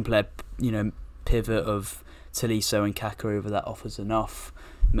whether you can play pivot of Tolisso and Cacare, that offers enough.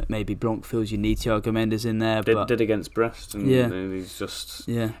 Maybe Blanc feels you need Thiago Mendes in there. Did against Brest, and he's just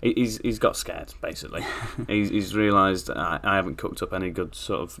he's got scared basically. he's realised I haven't cooked up any good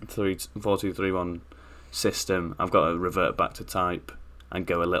sort of 4-2-3-1 system. I've got to revert back to type and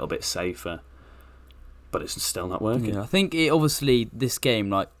go a little bit safer, but it's still not working. I think obviously this game,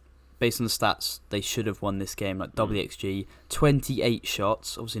 like based on the stats, they should have won this game. Like WXG, 28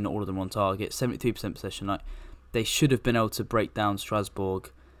 shots, obviously not all of them on target, 73% possession. Like they should have been able to break down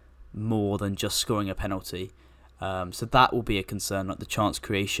Strasbourg more than just scoring a penalty. So that will be a concern, like the chance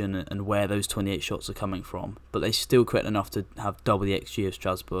creation and where those 28 shots are coming from. But they still create enough to have double the XG of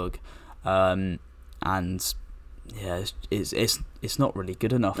Strasbourg, and yeah, it's not really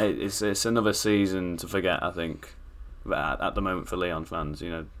good enough. It's another season to forget, I think, at the moment for Lyon fans.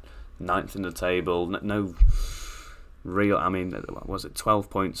 Ninth in the table, no real. I mean, was it 12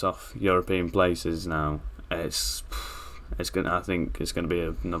 points off European places now? It's going. I think it's going to be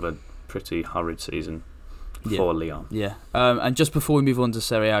another pretty horrid season for Lyon. Yeah. And just before we move on to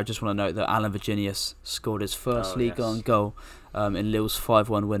Serie A, I just want to note that Alain Virginius scored his first Ligue 1 goal in Lille's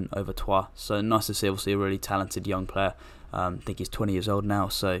 5-1 win over Troyes. So nice to see, obviously, a really talented young player. I think he's 20 years old now.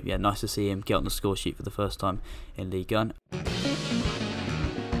 So yeah, nice to see him get on the score sheet for the first time in Ligue 1.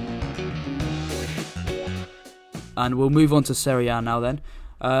 And we'll move on to Serie A now then.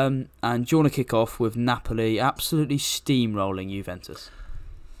 And do you want to kick off with Napoli absolutely steamrolling Juventus?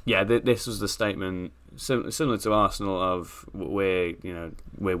 Yeah, this was the statement similar to Arsenal of we're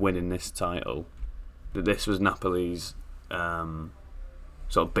winning this title. This was Napoli's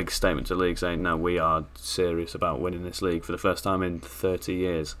sort of big statement to the league, saying no, we are serious about winning this league for the first time in 30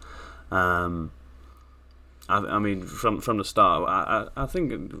 years. I mean, from the start, I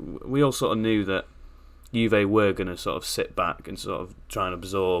think we all sort of knew that Juve were going to sort of sit back and sort of try and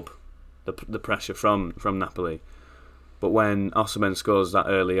absorb the pressure from Napoli. But when Osimhen scores that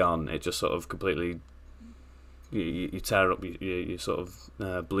early on, it just sort of completely you tear up your sort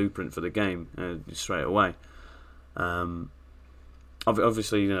of blueprint for the game straight away.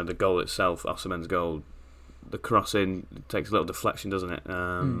 Obviously, the goal itself, Osimhen's goal, the crossing takes a little deflection, doesn't it?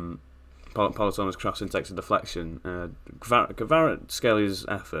 Politono's crossing takes a deflection. Kvaratskhelia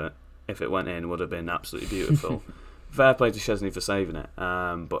effort, if it went in, would have been absolutely beautiful. Fair play to Szczesny for saving it.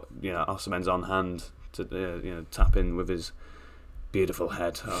 But Osimhen's on hand to tap in with his beautiful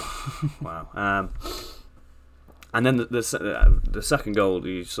head. Oh, wow. And then the second goal,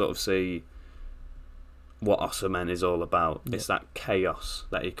 you sort of see what Osimhen is all about. It's that chaos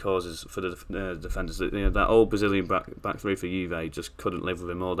that he causes for the defenders. That old Brazilian back three for Juve just couldn't live with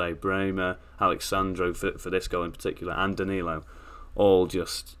him all day. Bremer, Alexandro for this goal in particular, and Danilo, all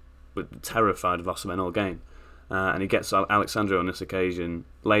just were terrified of Osimhen all game. And he gets Alexandro on this occasion,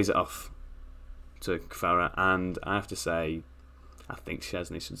 lays it off to Kvarat, and I have to say, I think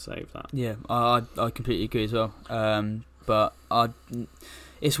Szczesny should save that. Yeah, I completely agree as well. But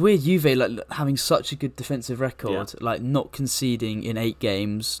it's weird, Juve like having such a good defensive record, like not conceding in 8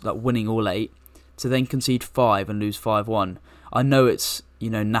 games, like winning all 8, to then concede 5 and lose 5-1. I know it's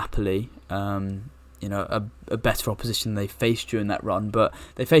Napoli, a better opposition they faced during that run, but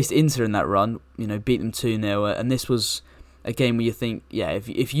they faced Inter in that run, beat them 2-0, and this was a game where you think,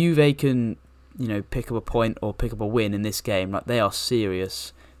 if Juve can pick up a point or pick up a win in this game, like they are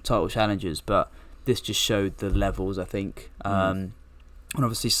serious title challengers. But this just showed the levels, I think. And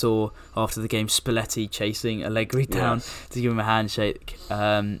obviously saw after the game Spalletti chasing Allegri down to give him a handshake.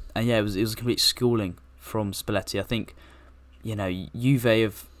 And it was a complete schooling from Spalletti. I think Juve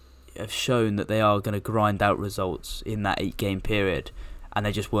have shown that they are going to grind out results in that 8-game period, and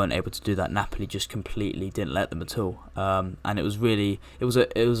they just weren't able to do that. Napoli just completely didn't let them at all. And it was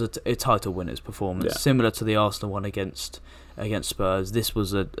a title winner's performance, similar to the Arsenal one against Spurs. This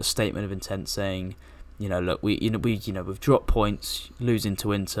was a statement of intent, saying, look, we've dropped points, losing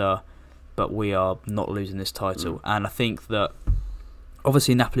to Inter, but we are not losing this title. And I think that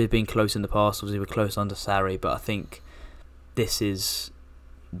obviously Napoli have been close in the past. Obviously, we're close under Sarri, but I think this is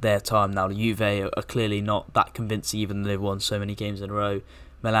their time now. Juve are clearly not that convincing, even though they've won so many games in a row.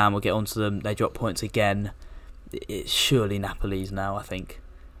 Milan will get onto them. They drop points again. It's surely Napoli's now, I think.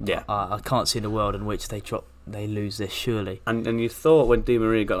 Yeah, I can't see in a world in which they lose this, surely. And you thought when Di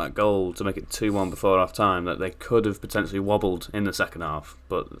Maria got that goal to make it 2-1 before half time that they could have potentially wobbled in the second half.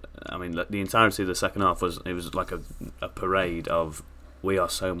 But I mean, the entirety of the second half was like a parade of we are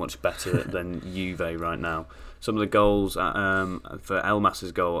so much better than Juve right now. Some of the goals for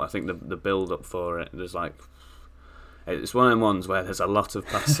Elmas's goal, I think the build up for it, it's one of them ones where there's a lot of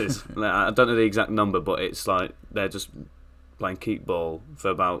passes. I don't know the exact number, but it's like they're just playing keep ball for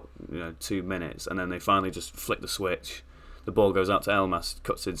about 2 minutes, and then they finally just flick the switch. The ball goes out to Elmas,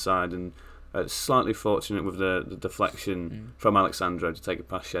 cuts inside, and slightly fortunate with the deflection from Alexandro to take it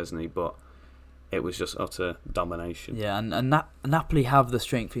past Szczesny, but it was just utter domination. Yeah, and Napoli have the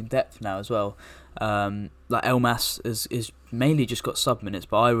strength in depth now as well. Like Elmas is mainly just got sub minutes,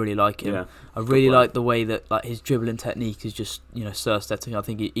 but I really like him. Yeah, I really like the way that like his dribbling technique is just stir-setting. I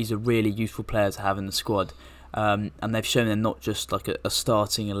think he's a really useful player to have in the squad, and they've shown they're not just like a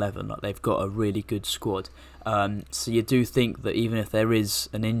starting 11. Like they've got a really good squad. So you do think that even if there is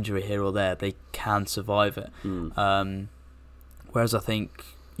an injury here or there, they can survive it. Whereas I think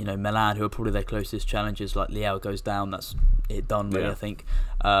Milan, who are probably their closest challengers, like Ligue goes down, that's it done really. I think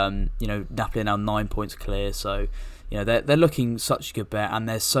Napoli are now 9 points clear, so they're looking such a good bet, and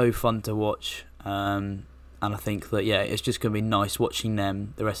they're so fun to watch. And I think that it's just going to be nice watching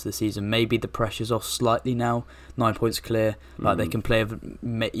them the rest of the season. Maybe the pressure's off slightly now. 9 points clear, like they can play.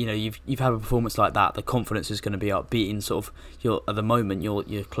 You've had a performance like that. The confidence is going to be up, beating sort of at the moment your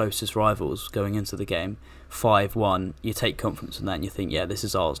closest rivals going into the game 5-1. You take confidence in that, and you think, this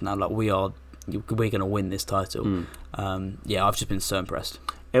is ours now. Like we're going to win this title. I've just been so impressed.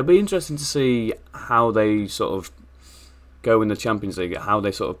 It'll be interesting to see how they sort of go in the Champions League, how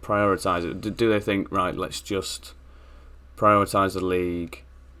they sort of prioritise it. Do they think, right, let's just prioritise the league?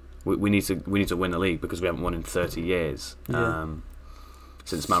 We need to win the league because we haven't won in 30 years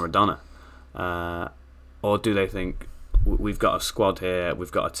since Maradona, or do they think we've got a squad here,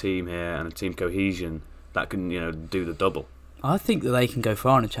 we've got a team here, and a team cohesion that can do the double? I think that they can go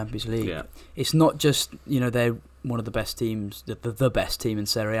far in the Champions League. Yeah. It's not just they're one of the best teams, the best team in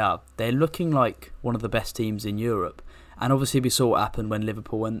Serie A. They're looking like one of the best teams in Europe. And obviously we saw what happened when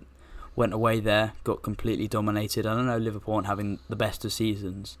Liverpool went away there, got completely dominated. I don't know, Liverpool aren't having the best of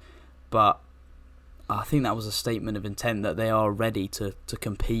seasons, but I think that was a statement of intent that they are ready to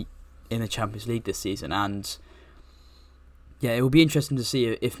compete in the Champions League this season. And it will be interesting to see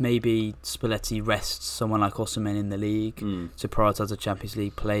if maybe Spalletti rests someone like Osimhen in the league to prioritise the Champions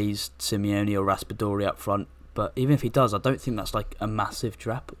League, plays Simeone or Raspadori up front. But even if he does, I don't think that's like a massive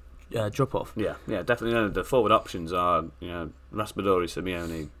drop off. Yeah, definitely. The forward options are Raspadori,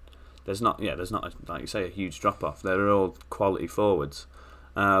 Simeone. There's not like you say, a huge drop off. They're all quality forwards,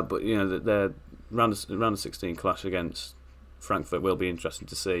 but they're round of 16 clash against Frankfurt will be interesting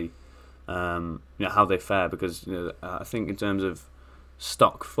to see how they fare, because I think in terms of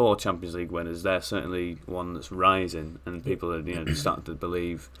stock for Champions League winners, they're certainly one that's rising, and people are starting to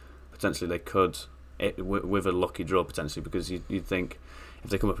believe potentially they could with a lucky draw potentially, because you'd think if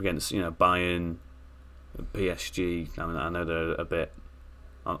they come up against Bayern, PSG, I know they're a bit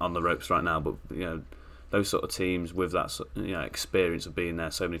on the ropes right now, but those sort of teams with that experience of being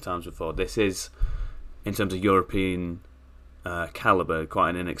there so many times before, this is, in terms of European calibre,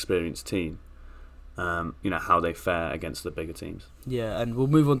 quite an inexperienced team. How they fare against the bigger teams. Yeah, and we'll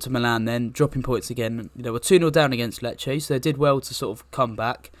move on to Milan then, dropping points again. We're 2-0 down against Lecce, so they did well to sort of come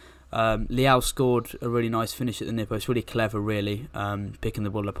back. Leao scored a really nice finish at the near post, really clever really, picking the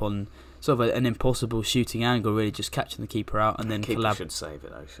ball up on sort of an impossible shooting angle, really just catching the keeper out, and then the keeper should save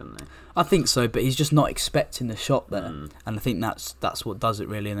it though, shouldn't they? I think so, but he's just not expecting the shot there, and I think that's what does it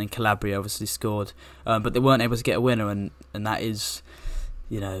really. And then Calabria obviously scored, but they weren't able to get a winner, and that is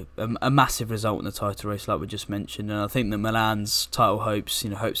a massive result in the title race like we just mentioned. And I think that Milan's title hopes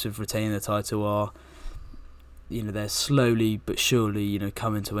of retaining the title are they're slowly but surely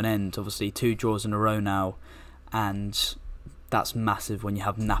coming to an end. Obviously 2 draws in a row now, and that's massive when you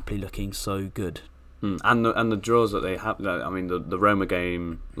have Napoli looking so good. And the draws that they have, I mean the Roma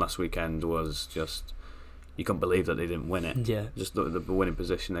game last weekend was just, you couldn't believe that they didn't win it. Yeah, just the winning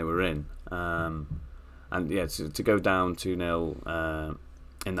position they were in, and to go down 2-0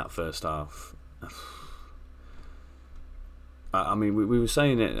 in that first half. I mean we were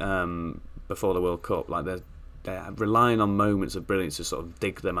saying it before the World Cup, like they're relying on moments of brilliance to sort of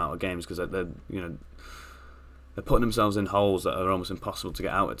dig them out of games, because they're putting themselves in holes that are almost impossible to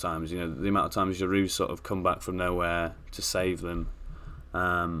get out at times. The amount of times Giroud's sort of come back from nowhere to save them.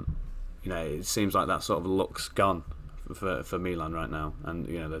 It seems like that sort of luck's gone for Milan right now, and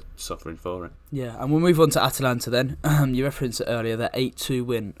they're suffering for it. Yeah, and we'll move on to Atalanta then. You referenced it earlier, their 8-2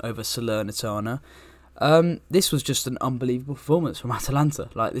 win over Salernitana. This was just an unbelievable performance from Atalanta.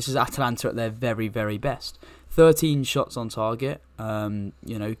 Like, this is Atalanta at their very, very best. 13 shots on target,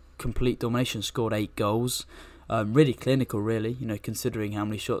 complete domination, scored 8 goals. Really clinical, really, considering how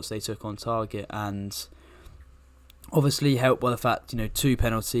many shots they took on target, and obviously helped by the fact, 2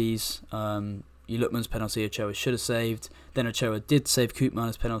 penalties. Lukman's penalty Ochoa should have saved. Then Ochoa did save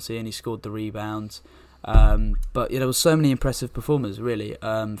Koopmann's penalty, and he scored the rebound. But there were so many impressive performers, really.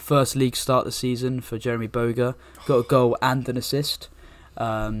 First league start the season for Jeremy Boga, got a goal and an assist.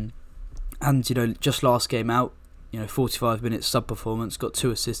 And just last game out, 45 minutes sub performance, got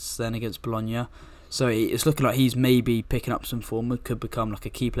 2 assists then against Bologna. So it's looking like he's maybe picking up some form and could become like a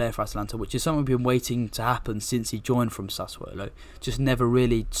key player for Atalanta, which is something we've been waiting to happen since he joined from Sassuolo. Just never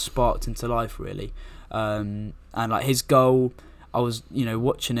really sparked into life, really. And like his goal, I was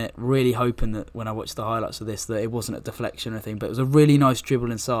watching it, really hoping that when I watched the highlights of this that it wasn't a deflection or anything, but it was a really nice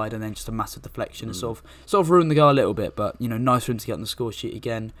dribble inside and then just a massive deflection and sort of ruined the goal a little bit. But nice for him to get on the score sheet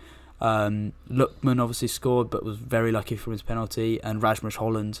again. Lookman obviously scored but was very lucky from his penalty, and Rasmus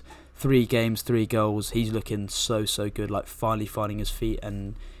Holland, 3 games, 3 goals. He's looking so good, like finally finding his feet,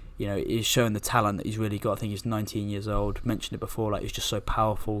 and he's showing the talent that he's really got. I think he's 19 years old, mentioned it before, like he's just so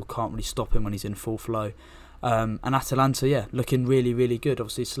powerful, can't really stop him when he's in full flow. And Atalanta, looking really good.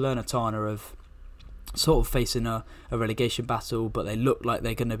 Obviously Salernitana have sort of facing a relegation battle, but they look like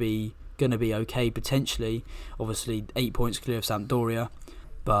they're going to be okay potentially. Obviously 8 points clear of Sampdoria,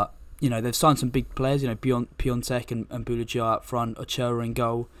 but they've signed some big players, Piontek and Boulagia up front, Ochoa in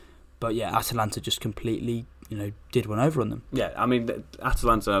goal. But Atalanta just completely, did one over on them. Yeah, I mean,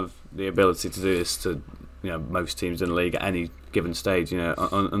 Atalanta have the ability to do this to, most teams in the league at any given stage.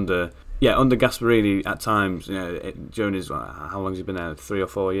 Under Gasperini at times, during his, how long has he been there? 3 or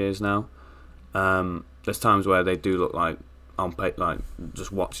 4 years now. There's times where they do look like, on paper, like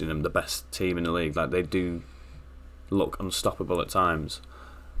just watching them, the best team in the league. Like they do look unstoppable at times.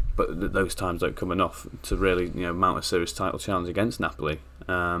 But those times don't come enough to really, mount a serious title challenge against Napoli.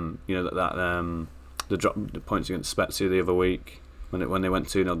 The points against Spezia the other week, when they went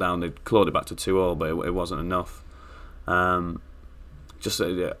 2-0 down, they clawed it back to 2-2, but it wasn't enough.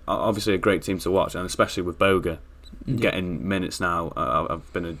 Obviously a great team to watch, and especially with Boga getting minutes now.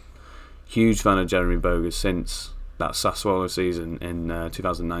 I've been a huge fan of Jeremy Boga since that Sassuolo season in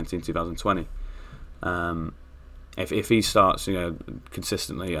 2019-2020. If he starts,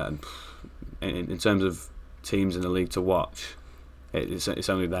 consistently, in terms of teams in the league to watch, it's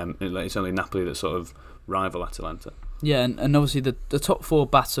only them. It's only Napoli that sort of rival Atalanta. Yeah, and obviously the top 4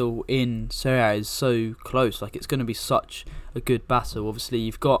 battle in Serie A is so close. Like it's going to be such a good battle. Obviously,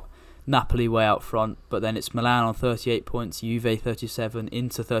 you've got Napoli way out front, but then it's Milan on 38 points, Juve 37,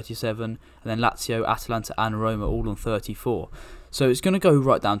 Inter 37, and then Lazio, Atalanta, and Roma all on 34. So it's going to go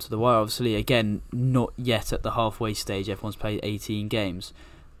right down to the wire. Obviously, again, not yet at the halfway stage. Everyone's played 18 games,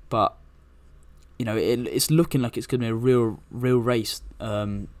 but it's looking like it's going to be a real race.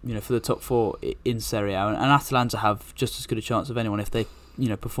 For the top 4 in Serie A, and Atalanta have just as good a chance of anyone if they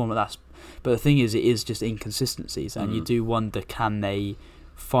perform at that. But the thing is, it is just inconsistencies, and you do wonder, can they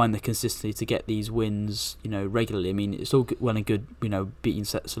find the consistency to get these wins regularly? I mean, it's all well and good beating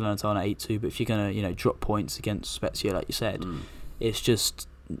Salernitana 8-2, but if you're going to drop points against Spezia like you said,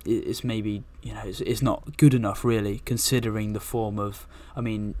 it's maybe it's not good enough really, considering the form of, I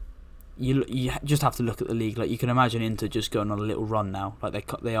mean, you just have to look at the league. Like you can imagine Inter just going on a little run now, like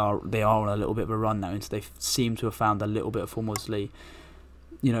they are on a little bit of a run now, and they seem to have found a little bit of form. Obviously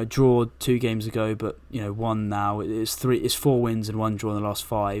draw 2 games ago, but one now. It's 4 wins and 1 draw in the last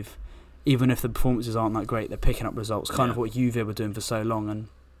 5. Even if the performances aren't that great, they're picking up results, kind of what Juve were doing for so long, and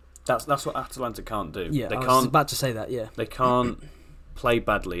that's what Atalanta can't do. I was about to say that. They can't play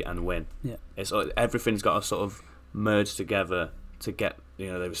badly and win. It's everything's got to sort of merge together to get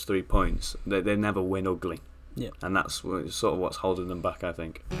those 3 points. They never win ugly. And that's sort of what's holding them back, I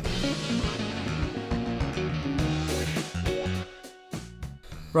think.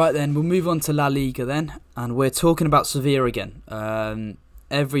 Right then, we'll move on to La Liga then, and we're talking about Sevilla again.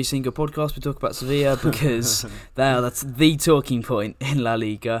 Every single podcast we talk about Sevilla because that's the talking point in La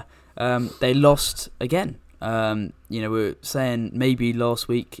Liga. They lost again. We were saying maybe last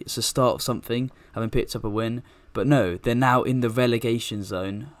week it's the start of something, having picked up a win, but no, they're now in the relegation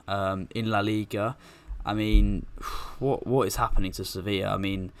zone in La Liga. I mean, what is happening to Sevilla? I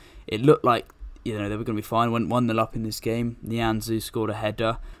mean, it looked like they were going to be fine. Went 1-0 up in this game. Nianzou scored a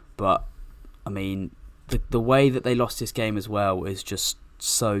header, but I mean, the way that they lost this game as well is just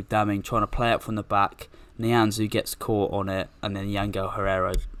so damning. Trying to play up from the back, Nianzou gets caught on it, and then Yangel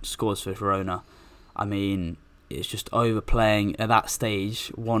Herrera scores for Verona. I mean, it's just overplaying at that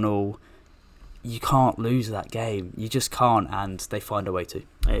stage. 1-1. You can't lose that game. You just can't, and they find a way to.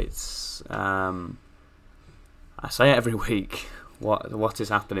 It's I say it every week. What is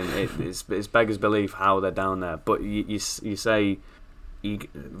happening? It's beggars belief how they're down there. But you say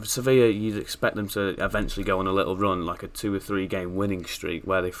Sevilla, you'd expect them to eventually go on a little run, like a 2 or 3 game winning streak,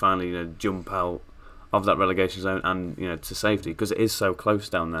 where they finally jump out of that relegation zone and to safety, because it is so close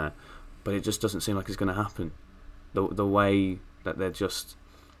down there. But it just doesn't seem like it's going to happen. The way that they're just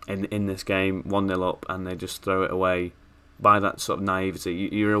in this game 1-0 up and they just throw it away by that sort of naivety.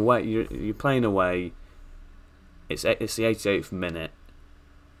 You're playing away. It's the 88th minute,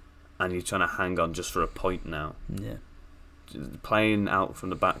 and you're trying to hang on just for a point now. Yeah. Playing out from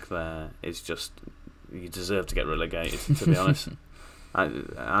the back there is just, you deserve to get relegated, to be honest. I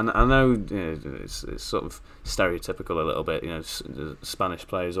know, it's sort of stereotypical a little bit. Spanish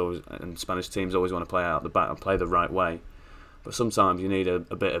players always and Spanish teams always want to play out the back and play the right way, but sometimes you need a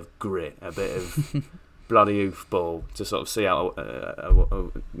bit of grit, a bit of bloody oofball to sort of see out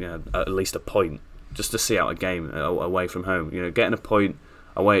at least a point, just to see out a game away from home. Getting a point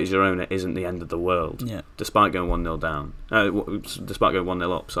away at Girona isn't the end of the world. Yeah. Despite going 1-0 down, despite going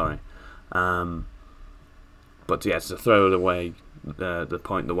 1-0 up. Sorry. But yeah, to throw it away the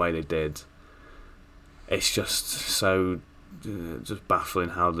point the way they did, it's just so just baffling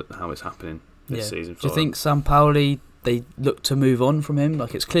how it's happening this season. Do you think Sampaoli, they look to move on from him?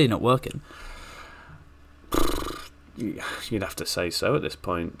 Like, it's clearly not working. You'd have to say so at this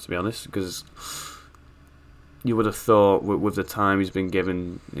point, to be honest, because you would have thought with the time he's been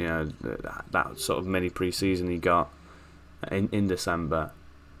given, that sort of mini pre-season he got in December,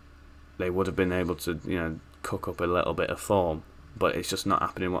 they would have been able to cook up a little bit of form, but it's just not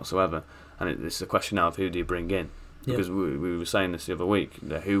happening whatsoever. And it's a question now of who do you bring in, because we were saying this the other week,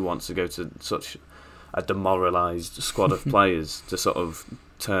 that who wants to go to such a demoralised squad of players to sort of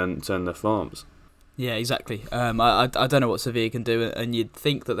turn their forms. Yeah, exactly. I don't know what Sevilla can do, and you'd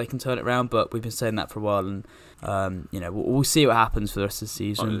think that they can turn it around, but we've been saying that for a while, and we'll see what happens for the rest of the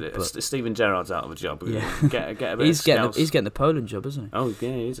season. Steven Gerrard's out of a job. Yeah. Get a bit he's getting the Poland job, isn't he? Oh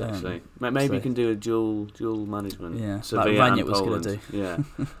yeah, he is actually. Maybe he can do a dual management. Yeah, Sevilla like Ranić and was Poland. going to do.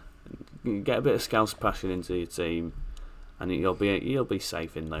 Yeah, get a bit of Scouse passion into your team, and you'll be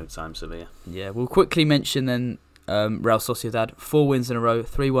safe in no time, Sevilla. Yeah, we'll quickly mention then. Real Sociedad, 4 wins in a row,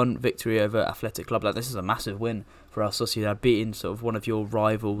 3-1 victory over Athletic Club. Like, this is a massive win for Real Sociedad, beating sort of one of your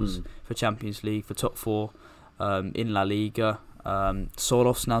rivals for Champions League, for top 4 in La Liga.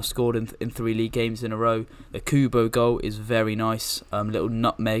 Solos now scored in 3 league games in a row. The Kubo goal is very nice, little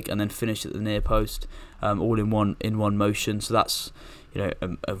nutmeg and then finished at the near post, all in one motion. So that's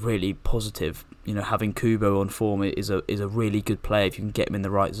a really positive. Having Kubo on form is a really good player if you can get him in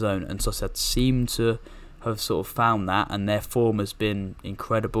the right zone. And Sociedad seem to have sort of found that, and their form has been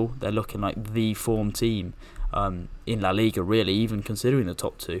incredible. They're looking like the form team in La Liga, really, even considering the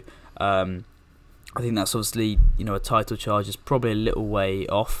top 2. I think that's obviously, a title charge is probably a little way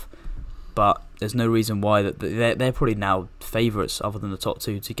off, but there's no reason why that they're probably now favourites other than the top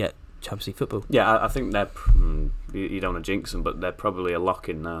 2 to get Champions League football. Yeah, I think they're, you don't want to jinx them, but they're probably a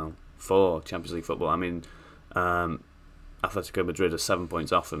lock-in now for Champions League football. I mean, Atletico Madrid are 7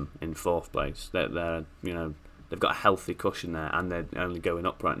 points off them in 4th place. They're they've got a healthy cushion there, and they're only going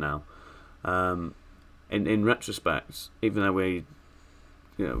up right now. In retrospect, even though we,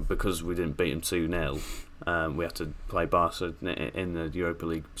 because we didn't beat them 2-0, we had to play Barca in the Europa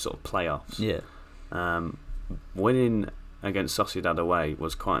League sort of playoffs. Yeah. Winning against Sociedad away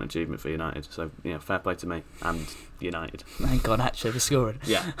was quite an achievement for United. So fair play to me and United. Thank God, actually, for scoring.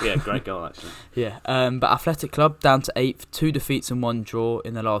 Yeah, great goal actually. Yeah, but Athletic Club down to 8th, 2 defeats and 1 draw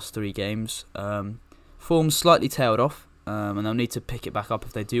in the last 3 games. Form slightly tailed off, and they'll need to pick it back up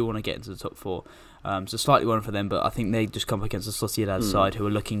if they do want to get into the top 4. So slightly worrying for them, but I think they just come up against the Sociedad side, who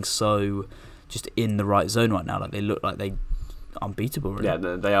are looking so just in the right zone right now. Like, they look like they unbeatable. Really. Yeah,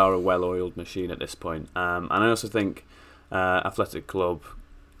 they are a well-oiled machine at this point. And I also think Athletic Club,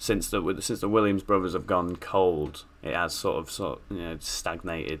 since the Williams brothers have gone cold, it has sort of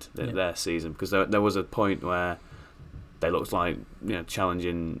stagnated their season, because there was a point where they looked like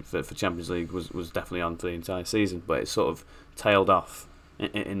challenging for Champions League was definitely on for the entire season, but it sort of tailed off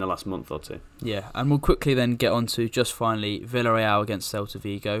in the last month or 2. Yeah, and we'll quickly then get on to just finally Villarreal against Celta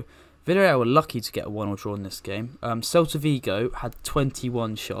Vigo. Villarreal were lucky to get a 1-1 draw in this game. Celta Vigo had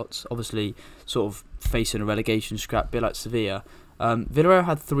 21 shots, obviously sort of facing a relegation scrap, a bit like Sevilla. Villarreal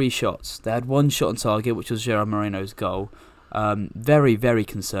had 3 shots. They had 1 shot on target, which was Gerard Moreno's goal. Very, very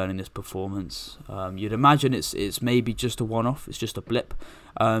concerning, this performance. You'd imagine it's maybe just a one-off, it's just a blip.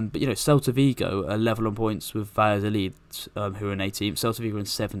 But Celta Vigo are level on points with Valladolid, who are in 18th. Celta Vigo in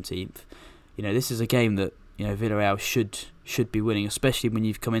 17th. This is a game that Villarreal should be winning, especially when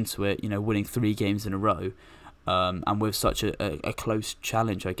you've come into it, winning 3 games in a row, and with such a close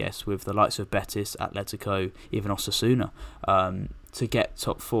challenge, I guess, with the likes of Betis, Atletico, even Osasuna, to get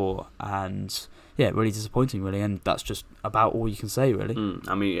top 4, and really disappointing, really, and that's just about all you can say, really.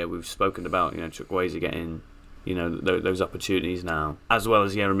 I mean, we've spoken about Chukwueze getting those opportunities now, as well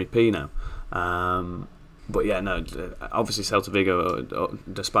as Jeremy Pino. But obviously Celta Vigo,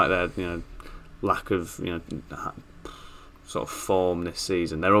 despite their lack of sort of form this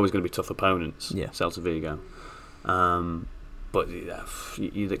season, they're always going to be tough opponents. Yeah. Celta Vigo. But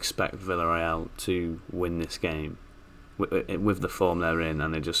you'd expect Villarreal to win this game with the form they're in,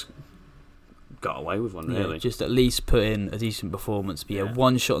 and they just got away with one, really. Just at least put in a decent performance. But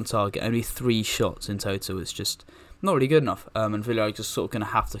one shot on target, only 3 shots in total. It's just not really good enough. And Villarreal just sort of going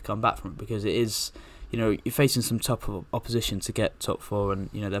to have to come back from it, because it is, you're facing some tough opposition to get top 4, and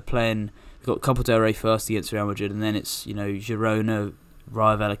they're playing. They've got Copa del Rey first against Real Madrid, and then it's Girona,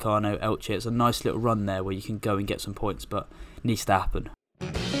 Rayo Vallecano, Elche. It's a nice little run there where you can go and get some points, but it needs to happen.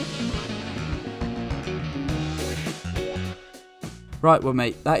 Right, well,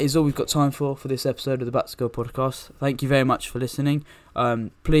 mate, that is all we've got time for this episode of the Back to Goal podcast. Thank you very much for listening.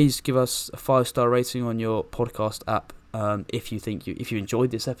 Please give us a 5-star rating on your podcast app if you enjoyed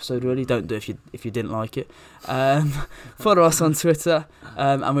this episode. Really, don't do it if you didn't like it. Follow us on Twitter,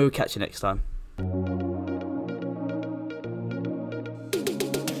 and we will catch you next time.